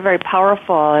be very, very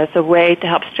powerful as a way to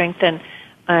help strengthen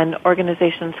an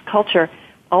organization's culture.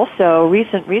 Also,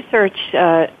 recent research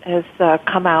has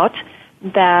come out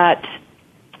that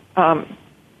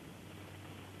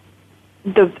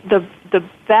the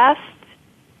best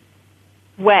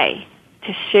way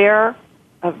to share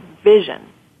a vision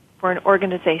for an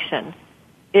organization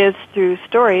is through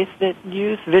stories that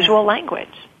use visual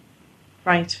language.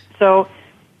 Right. So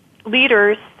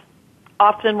leaders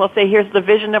often will say, here's the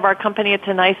vision of our company. It's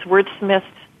a nice wordsmithed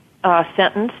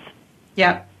sentence.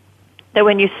 Yeah. That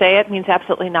when you say it means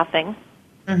absolutely nothing.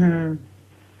 Mm-hmm.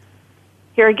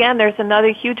 Here again, there's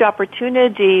another huge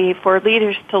opportunity for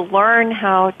leaders to learn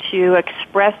how to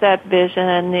express that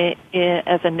vision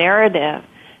as a narrative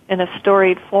in a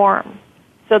storied form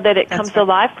so that it comes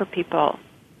alive for people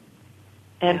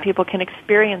and people can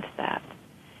experience that.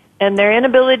 And their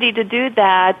inability to do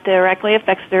that directly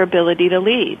affects their ability to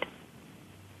lead.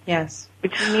 Yes.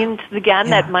 Which means, again,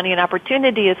 that money and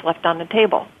opportunity is left on the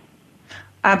table.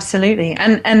 Absolutely,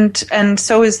 and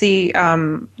so is the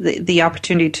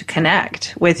opportunity to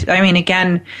connect with. I mean,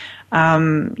 again,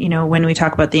 when we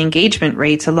talk about the engagement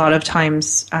rates, a lot of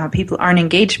times people aren't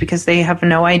engaged because they have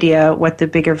no idea what the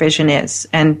bigger vision is,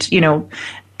 and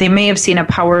they may have seen a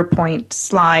PowerPoint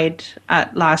slide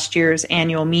at last year's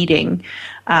annual meeting,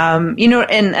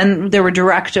 and there were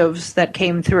directives that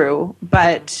came through,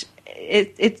 but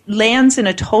it lands in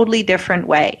a totally different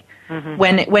way. Mm-hmm.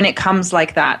 When it comes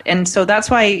like that. And so that's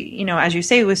why, as you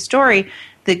say with Story,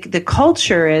 the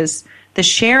culture is the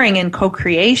sharing and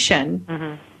co-creation.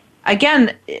 Mm-hmm.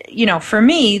 Again, for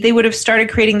me, they would have started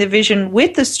creating the vision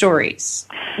with the stories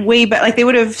way back. Like they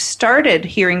would have started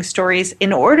hearing stories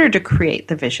in order to create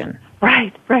the vision.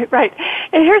 Right.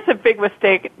 And here's a big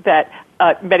mistake that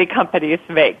many companies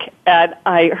make. And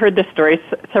I heard this story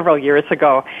several years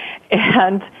ago.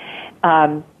 And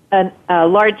a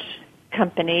large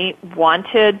company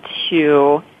wanted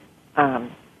to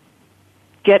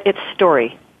get its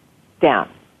story down,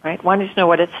 right? Wanted to know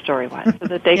what its story was so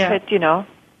that they could,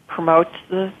 promote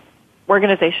the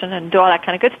organization and do all that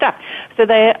kind of good stuff. So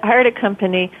they hired a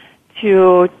company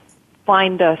to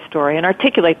find a story and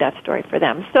articulate that story for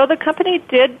them. So the company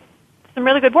did some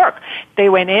really good work. They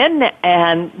went in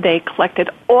and they collected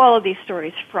all of these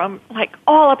stories from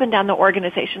all up and down the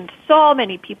organization. So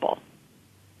many people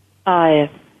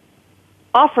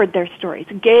offered their stories,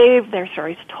 gave their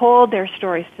stories, told their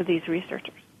stories to these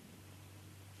researchers.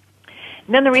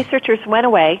 And then the researchers went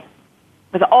away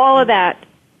with all of that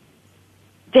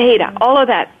data, all of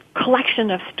that collection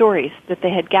of stories that they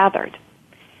had gathered.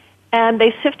 And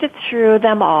they sifted through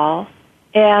them all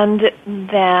and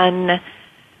then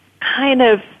kind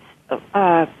of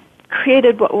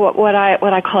created what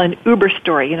I call an Uber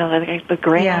story, the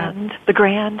grand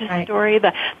story,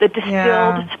 the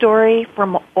distilled story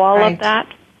from all of that.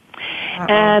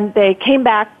 And they came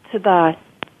back to the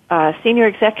senior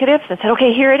executives and said,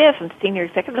 okay, here it is. And senior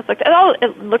executives looked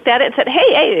at it and said,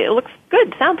 hey, it looks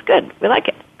good, sounds good, we like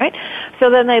it, right? So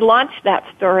then they launched that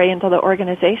story into the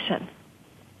organization.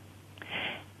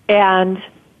 And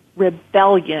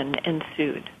rebellion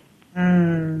ensued.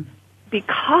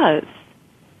 Because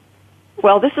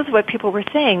this is what people were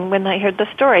saying when they heard the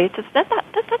story. It's that's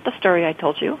not the story I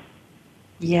told you.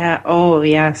 Yeah. Oh,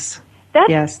 yes.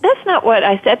 That's not what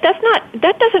I said.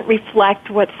 That doesn't reflect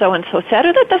what so and so said,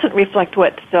 or that doesn't reflect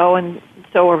what so and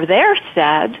so over there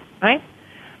said. Right.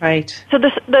 Right. So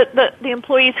the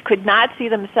employees could not see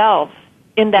themselves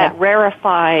in that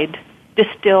rarefied,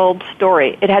 distilled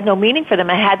story. It had no meaning for them.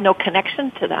 It had no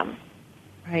connection to them.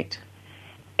 Right.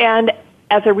 And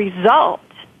as a result,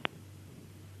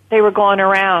 they were going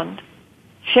around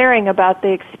sharing about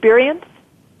the experience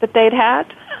that they'd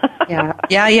had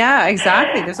Yeah,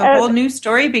 exactly. There's a whole new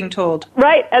story being told.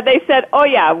 Right, and they said, oh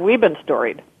yeah, we've been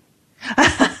storied.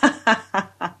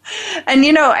 And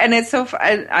and it's so.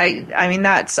 I mean,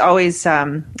 that's always.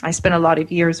 I spent a lot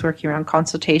of years working around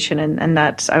consultation, and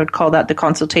that's, I would call that the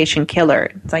consultation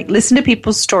killer. It's like, listen to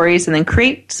people's stories and then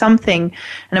create something,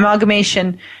 an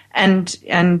amalgamation, and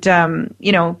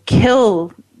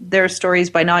kill their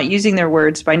stories by not using their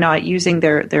words, by not using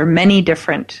their many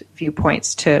different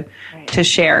viewpoints to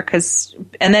share.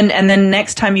 And then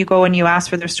next time you go and you ask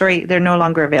for their story, they're no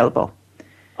longer available.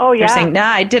 Oh, yeah. They're saying, nah,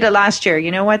 I did it last year. You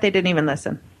know what? They didn't even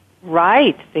listen.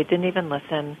 Right. They didn't even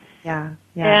listen. Yeah.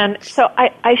 And so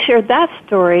I shared that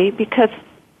story because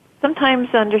sometimes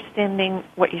understanding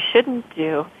what you shouldn't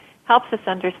do helps us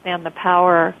understand the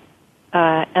power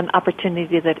and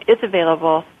opportunity that is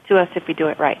available to us if we do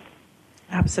it right.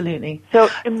 Absolutely. So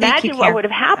imagine what would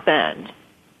have happened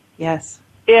if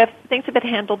things had been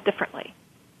handled differently.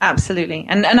 Absolutely.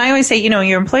 And I always say,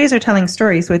 your employees are telling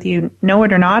stories whether you know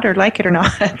it or not, or like it or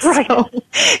not. Right. So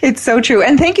it's so true.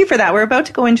 And thank you for that. We're about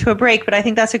to go into a break, but I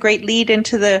think that's a great lead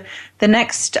into the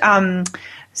next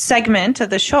segment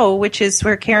of the show, which is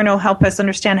where Karen will help us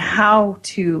understand how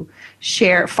to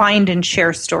find and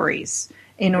share stories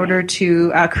in order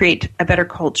to create a better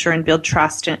culture and build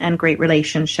trust and great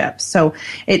relationships. So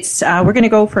we're going to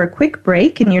go for a quick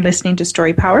break, and you're listening to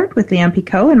Story Powered with Leanne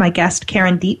Picot and my guest,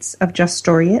 Karen Dietz of Just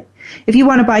Story It. If you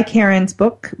want to buy Karen's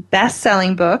book,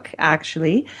 best-selling book,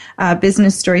 actually,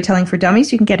 Business Storytelling for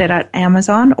Dummies, you can get it at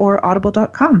Amazon or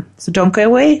audible.com. So don't go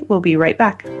away. We'll be right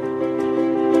back.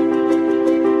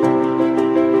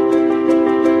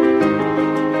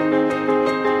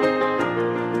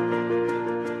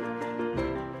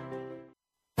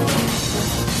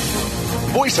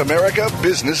 Voice America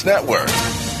Business Network,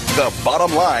 the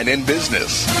bottom line in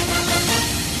business.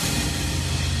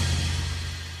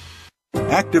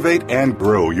 Activate and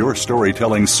grow your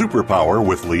storytelling superpower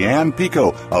with Leanne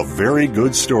Picot of Very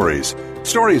Good Stories.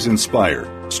 Stories inspire,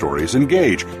 stories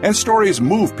engage, and stories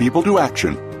move people to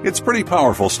action. It's pretty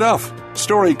powerful stuff.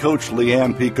 Story coach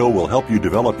Leanne Picot will help you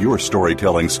develop your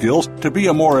storytelling skills to be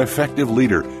a more effective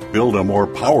leader, build a more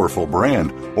powerful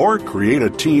brand, or create a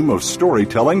team of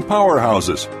storytelling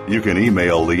powerhouses. You can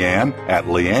email Leanne at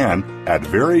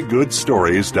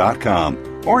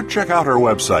leanne@verygoodstories.com or check out her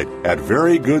website at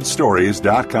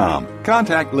verygoodstories.com.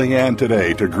 Contact Leanne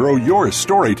today to grow your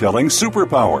storytelling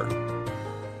superpower.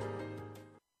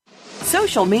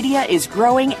 Social media is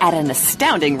growing at an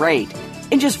astounding rate.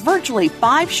 In just virtually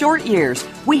 5 short years,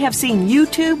 we have seen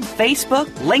YouTube, Facebook,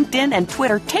 LinkedIn, and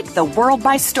Twitter take the world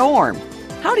by storm.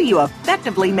 How do you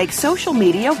effectively make social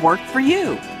media work for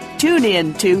you? Tune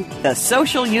in to The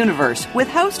Social Universe with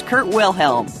host Kurt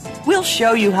Wilhelm. We'll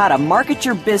show you how to market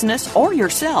your business or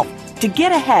yourself to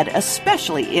get ahead,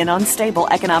 especially in unstable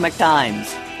economic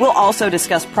times. We'll also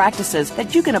discuss practices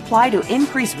that you can apply to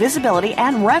increase visibility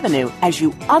and revenue as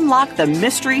you unlock the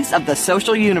mysteries of the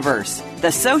social universe.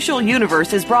 The Social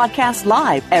Universe is broadcast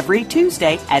live every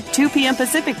Tuesday at 2 p.m.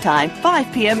 Pacific Time,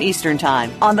 5 p.m. Eastern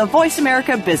Time on the Voice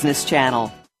America Business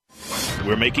Channel.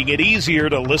 We're making it easier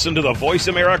to listen to the Voice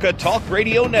America Talk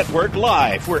Radio Network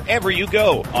live wherever you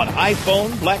go on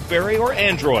iPhone, BlackBerry, or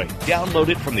Android. Download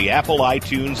it from the Apple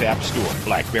iTunes App Store,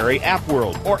 BlackBerry App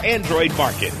World, or Android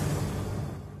Market.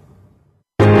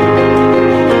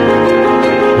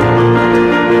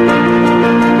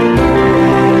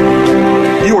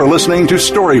 You are listening to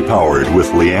Story Powered with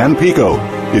Leanne Picot.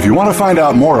 If you want to find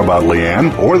out more about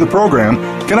Leanne or the program,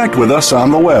 connect with us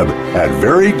on the web at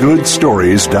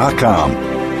verygoodstories.com.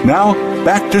 Now,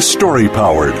 back to Story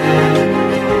Powered.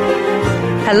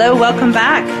 Hello, welcome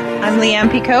back. I'm Leanne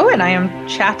Picot, and I am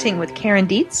chatting with Karen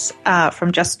Dietz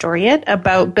from Just Story It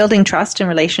about building trust in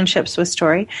relationships with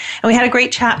story. And we had a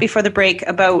great chat before the break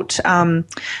about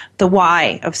the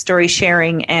why of story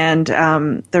sharing, and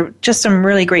just some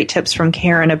really great tips from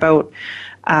Karen about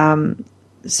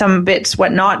some bits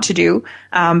what not to do,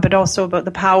 but also about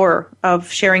the power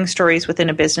of sharing stories within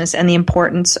a business and the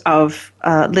importance of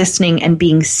listening and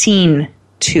being seen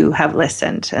to have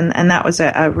listened. And that was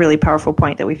a really powerful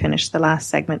point that we finished the last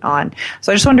segment on.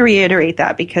 So I just wanted to reiterate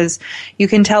that, because you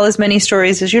can tell as many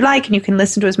stories as you like and you can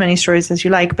listen to as many stories as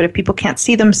you like, but if people can't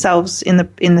see themselves in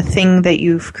the thing that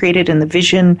you've created, in the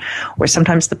vision or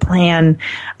sometimes the plan,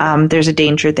 there's a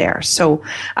danger there. So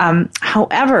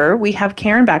however, we have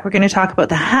Karen back. We're going to talk about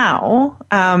the how,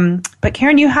 but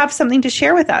Karen, you have something to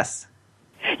share with us.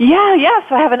 Yeah.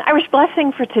 So I have an Irish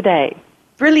blessing for today.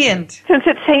 Brilliant. Since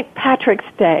it's St. Patrick's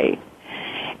Day.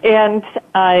 And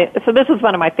so this is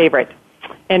one of my favorites.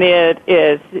 And it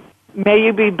is, may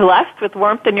you be blessed with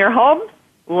warmth in your home,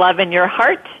 love in your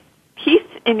heart, peace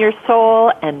in your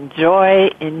soul and joy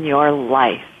in your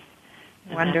life.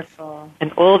 Wonderful.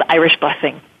 An old Irish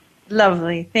blessing.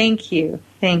 Lovely. Thank you.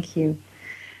 Thank you.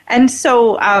 And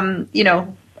so,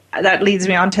 that leads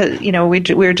me on to,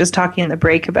 we were just talking in the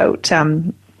break about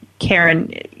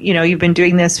Karen, you've been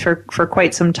doing this for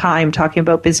quite some time, talking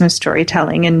about business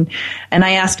storytelling. And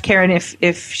I asked Karen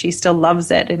if she still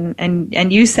loves it.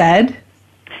 And you said...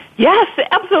 Yes,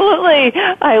 absolutely.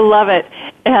 I love it.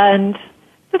 And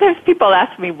sometimes people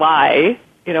ask me why.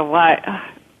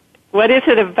 Why? What is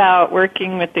it about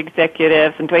working with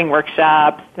executives and doing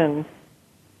workshops and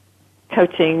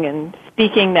coaching and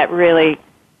speaking that really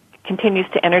continues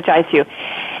to energize you?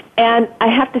 And I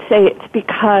have to say it's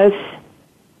because,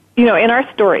 in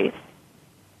our stories,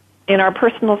 in our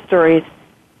personal stories,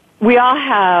 we all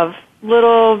have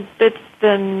little bits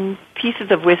and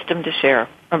pieces of wisdom to share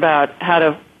about how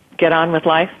to get on with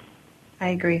life. I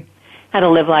agree. How to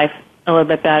live life a little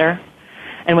bit better.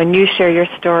 And when you share your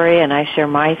story and I share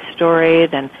my story,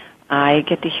 then I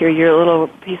get to hear your little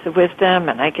piece of wisdom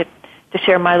and I get to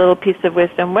share my little piece of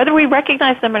wisdom. Whether we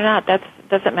recognize them or not, that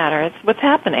doesn't matter. It's what's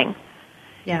happening.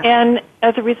 Yeah. And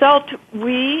as a result,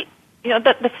 the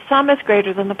sum is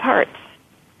greater than the parts.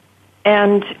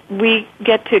 And we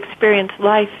get to experience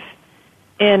life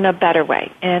in a better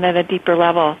way and at a deeper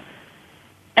level.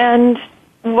 And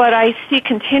what I see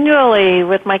continually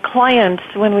with my clients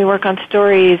when we work on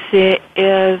stories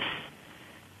is,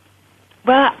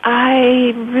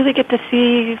 I really get to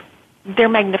see their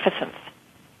magnificence.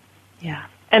 Yeah.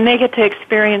 And they get to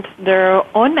experience their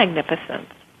own magnificence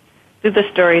through the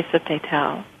stories that they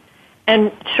tell.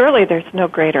 And surely there's no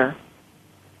greater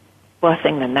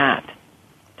blessing than that,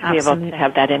 to Absolutely. be able to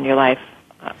have that in your life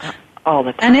all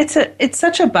the time. And it's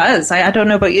such a buzz. I don't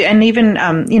know about you, and even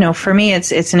for me,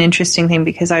 it's an interesting thing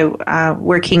because I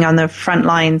working on the front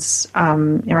lines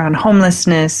around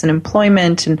homelessness and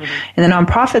employment and in the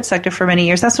nonprofit sector for many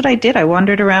years. That's what I did. I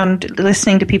wandered around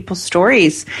listening to people's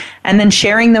stories and then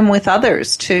sharing them with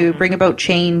others to bring about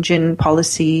change in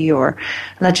policy or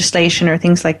legislation or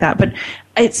things like that. But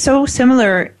it's so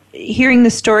similar. Hearing the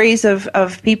stories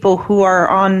of people who are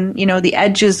on, the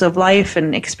edges of life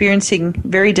and experiencing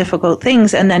very difficult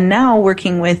things, and then now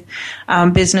working with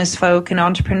business folk and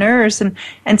entrepreneurs.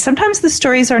 And sometimes the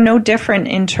stories are no different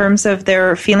in terms of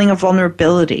their feeling of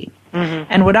vulnerability. Mm-hmm.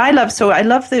 And what I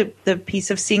love the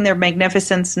piece of seeing their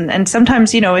magnificence. And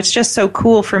sometimes, it's just so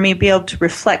cool for me to be able to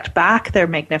reflect back their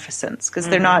magnificence because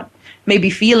they're not maybe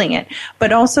feeling it.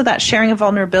 But also that sharing of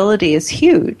vulnerability is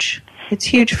huge. It's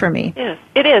huge for me.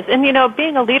 It is. And,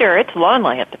 being a leader, it's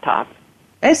lonely at the top.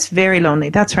 It's very lonely.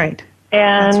 That's right.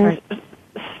 And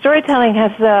storytelling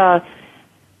has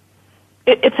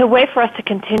it's a way for us to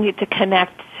continue to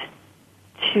connect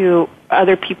to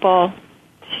other people,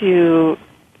 to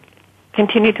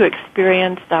continue to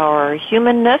experience our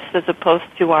humanness as opposed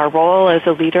to our role as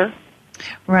a leader.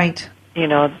 Right.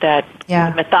 That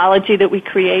mythology that we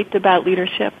create about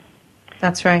leadership.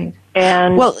 That's right.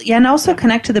 And also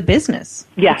connect to the business.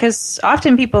 Yeah. Because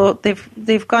often people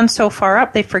they've gone so far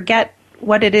up they forget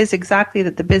what it is exactly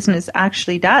that the business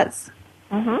actually does.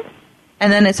 Mm-hmm.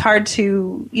 And then it's hard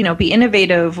to be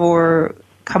innovative or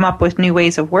come up with new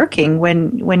ways of working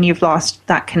when you've lost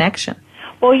that connection.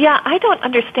 Well, I don't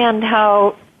understand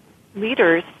how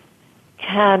leaders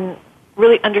can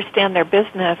really understand their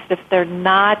business if they're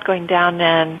not going down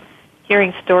and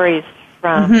hearing stories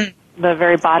from the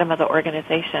very bottom of the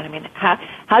organization. I mean,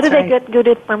 how do they get good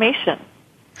information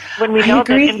when we know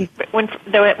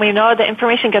that we know the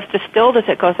information gets distilled as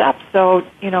it goes up? So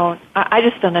I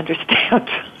just don't understand.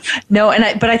 No,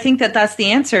 but I think that's the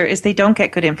answer is they don't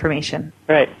get good information,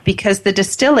 right? Because the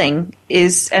distilling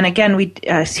is, and again, we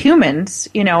as humans,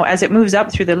 as it moves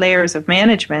up through the layers of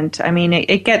management, I mean,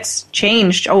 it gets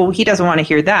changed. Oh, he doesn't want to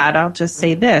hear that. I'll just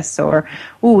say this, or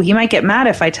he might get mad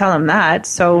if I tell him that.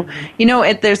 So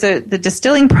there's the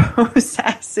distilling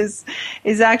process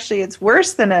is actually it's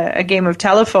worse than a game of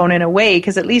telephone in a way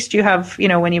because at least you have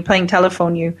when you're playing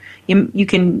telephone you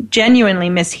can genuinely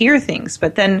mishear things,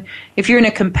 but then if you're in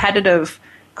a competitive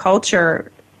culture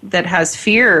that has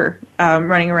fear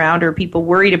running around or people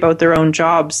worried about their own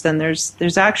jobs, then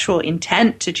there's actual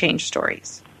intent to change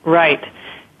stories. Right.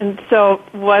 And so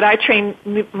what I train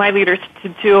my leaders to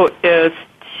do is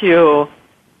to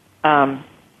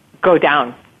go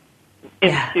down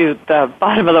into the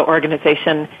bottom of the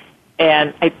organization,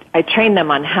 and I train them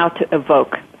on how to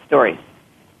evoke stories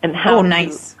and how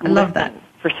nice. I love that.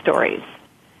 For stories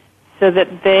so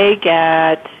that they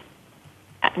get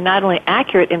not only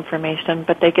accurate information,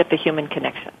 but they get the human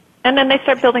connection. And then they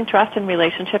start building trust and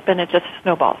relationship, and it just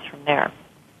snowballs from there.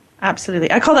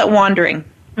 Absolutely. I call that wandering.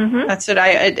 Mm-hmm. That's what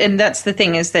and that's the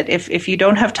thing is that if you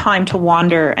don't have time to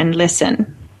wander and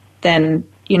listen, then,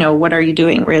 what are you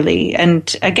doing really?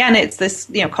 And again, it's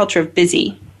this, culture of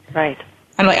busy. Right.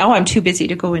 I'm like, I'm too busy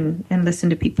to go and listen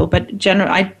to people. But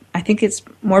generally, I think it's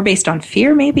more based on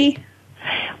fear, maybe.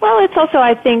 Well, it's also,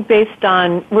 I think, based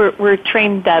on, we're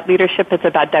trained that leadership is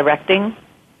about directing.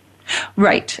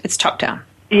 Right. It's top down.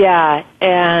 Yeah.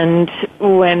 And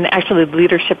when actually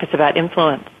leadership is about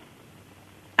influence.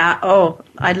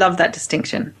 I love that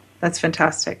distinction. That's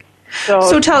fantastic.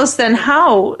 So tell us then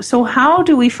how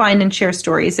do we find and share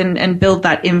stories and build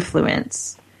that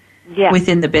influence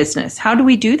within the business? How do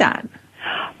we do that?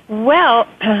 Well,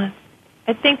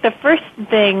 I think the first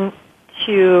thing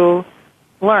to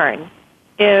learn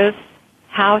is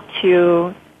how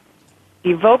to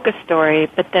evoke a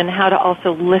story, but then how to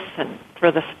also listen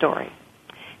for the story.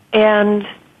 And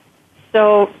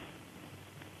so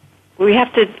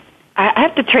I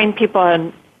have to train people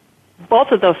on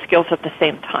both of those skills at the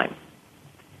same time.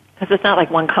 Because it's not like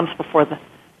one comes before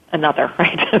another,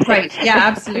 right? Right, yeah,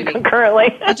 absolutely.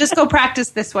 Currently. I'll just go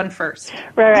practice this one first.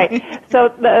 Right.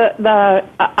 So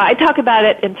I talk about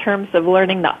it in terms of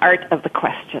learning the art of the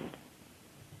question.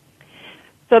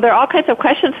 So there are all kinds of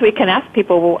questions we can ask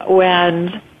people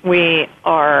when we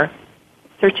are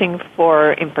searching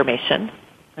for information,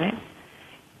 right?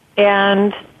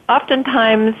 And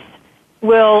oftentimes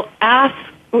we'll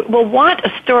want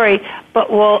a story,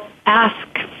 but we'll ask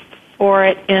for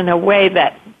it in a way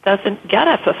that doesn't get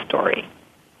us a story.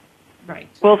 Right.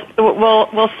 We'll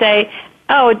say,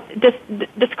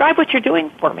 describe what you're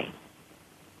doing for me.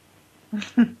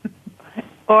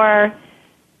 Or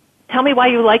tell me why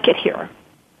you like it here.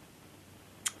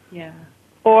 Yeah.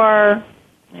 Or,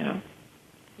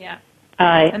 Yeah.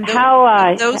 And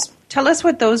tell us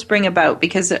what those bring about,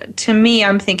 because to me,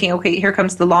 I'm thinking, okay, here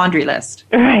comes the laundry list.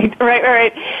 Right.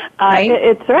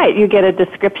 It's right. You get a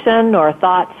description or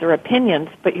thoughts or opinions,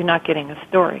 but you're not getting a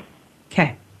story.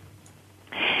 Okay.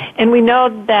 And we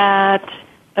know that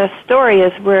a story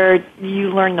is where you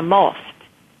learn the most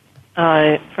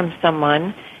from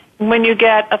someone. When you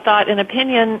get a thought and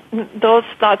opinion, those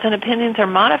thoughts and opinions are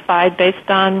modified based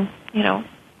on,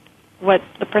 what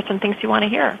the person thinks you want to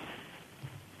hear.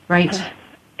 Right.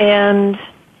 And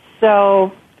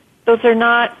so those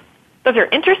are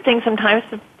interesting sometimes,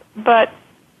 but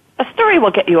a story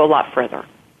will get you a lot further.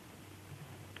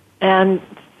 And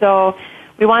so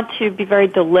we want to be very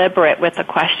deliberate with the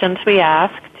questions we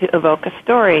ask to evoke a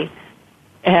story.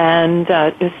 And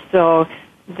so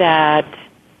that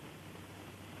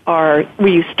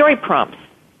we use story prompts.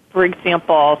 For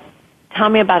example, tell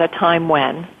me about a time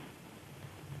when.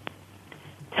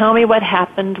 Tell me what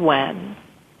happened when.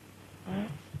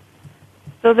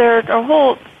 So there's a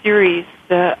whole series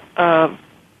of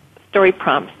story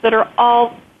prompts that are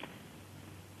all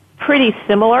pretty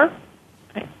similar.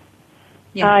 Right?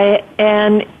 Yeah.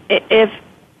 And if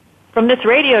from this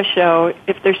radio show,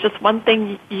 if there's just one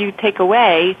thing you take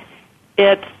away,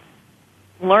 it's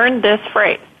learn this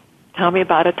phrase. Tell me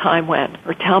about a time when,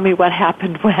 or tell me what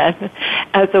happened when,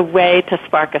 as a way to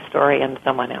spark a story in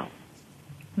someone else.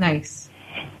 Nice.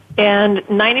 And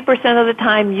 90% of the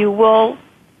time you will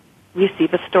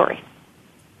receive a story.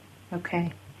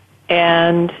 Okay.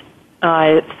 And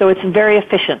so it's very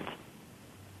efficient.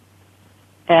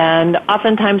 And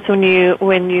oftentimes when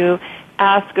you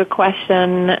ask a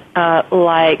question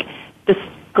like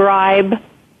describe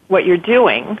what you're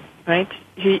doing, right?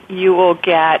 You will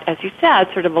get, as you said,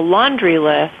 sort of a laundry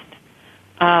list,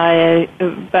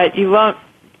 but you won't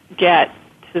get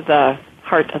to the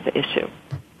heart of the issue.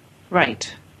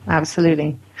 Right.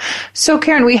 Absolutely. So,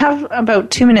 Karen, we have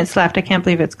about 2 minutes left. I can't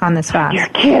believe it's gone this fast. You're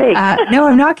kidding. No,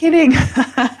 I'm not kidding.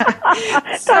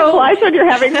 That flies when you're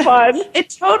having fun. It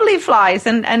totally flies,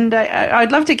 and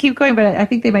I'd love to keep going, but I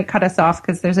think they might cut us off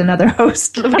because there's another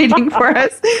host waiting for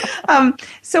us.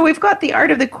 So we've got the art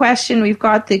of the question, we've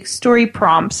got the story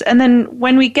prompts, and then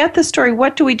when we get the story,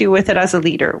 what do we do with it as a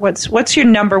leader? What's your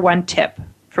number one tip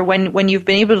for when you've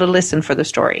been able to listen for the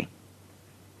story?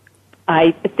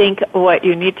 I think what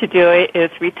you need to do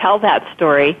is retell that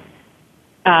story,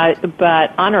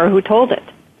 but honor who told it.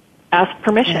 Ask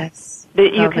permission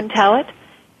that you can tell it.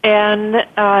 And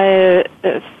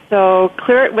so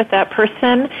clear it with that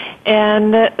person,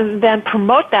 and then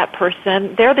promote that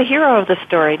person. They're the hero of the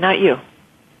story, not you.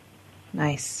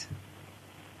 Nice.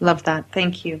 Love that.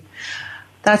 Thank you.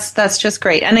 That's just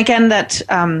great. And again, that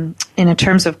in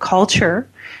terms of culture,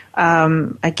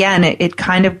 again, it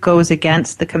kind of goes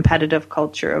against the competitive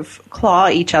culture of claw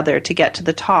each other to get to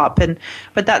the top.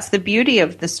 But that's the beauty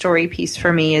of the story piece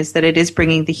for me, is that it is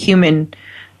bringing the human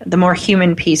the more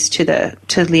human piece to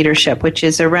leadership, which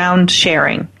is around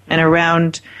sharing and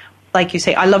around, like you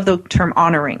say, I love the term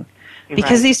honoring,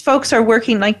 because these folks are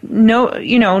working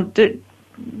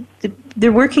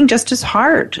they're working just as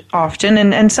hard often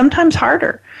and sometimes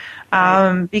harder,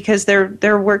 because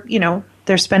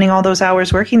they're spending all those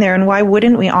hours working there, and why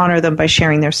wouldn't we honor them by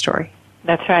sharing their story?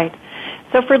 That's right.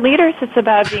 So for leaders, it's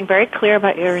about being very clear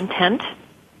about your intent.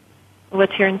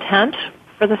 What's your intent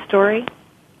for the story?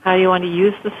 How you want to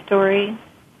use the story?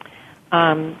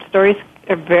 Stories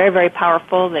are very, very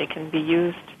powerful. They can be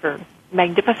used for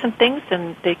magnificent things,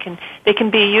 and they can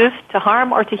be used to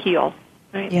harm or to heal.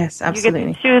 Right? Yes, absolutely. You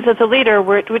get to choose as a leader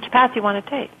which path you want to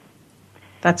take.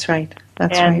 That's right.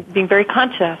 And being very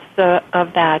conscious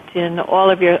of that in all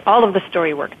of the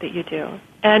story work that you do,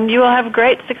 and you will have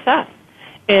great success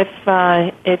if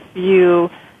you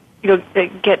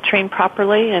get trained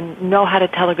properly and know how to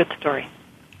tell a good story.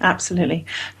 Absolutely.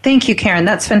 Thank you, Karen.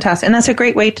 That's fantastic. And that's a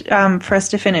great way for us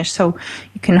to finish. So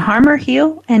you can harm or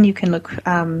heal, and you can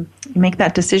make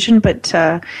that decision. But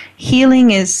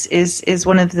healing is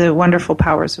one of the wonderful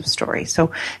powers of story.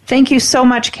 So thank you so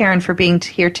much, Karen, for being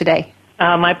here today.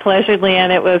 My pleasure,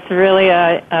 Leanne. It was really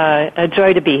a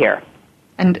joy to be here.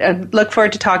 And look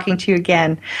forward to talking to you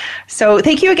again. So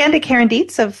thank you again to Karen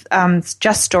Dietz of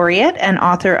Just Story It, and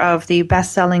author of the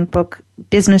best-selling book,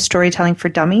 Business Storytelling for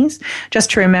Dummies.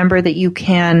 Just to remember that you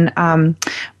can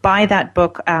buy that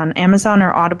book on Amazon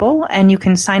or Audible, and you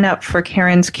can sign up for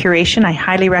Karen's curation. I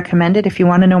highly recommend it. If you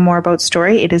want to know more about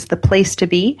story, it is the place to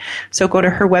be. So go to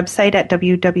her website at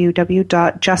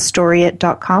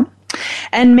www.juststoryit.com.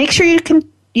 And make sure you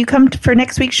come for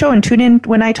next week's show and tune in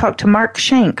when I talk to Mark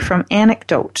Shank from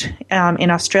Anecdote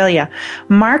in Australia.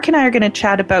 Mark and I are going to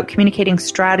chat about communicating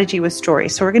strategy with story.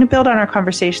 So we're going to build on our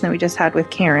conversation that we just had with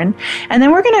Karen. And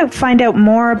then we're going to find out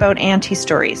more about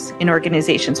anti-stories in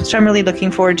organizations, which I'm really looking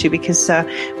forward to, because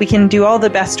we can do all the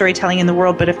best storytelling in the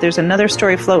world, but if there's another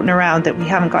story floating around that we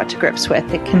haven't got to grips with,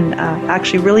 it can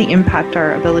actually really impact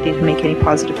our ability to make any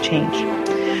positive change.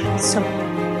 So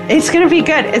it's going to be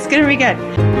good. It's going to be good.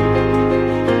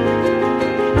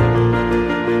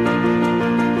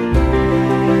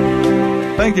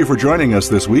 Thank you for joining us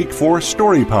this week for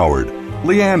Story Powered.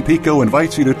 Leanne Pico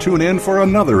invites you to tune in for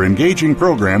another engaging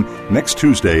program next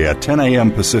Tuesday at 10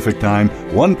 a.m. Pacific Time,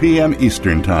 1 p.m.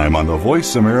 Eastern Time on the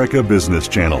Voice America Business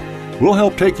Channel. We'll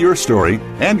help take your story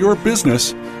and your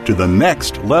business to the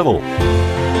next level.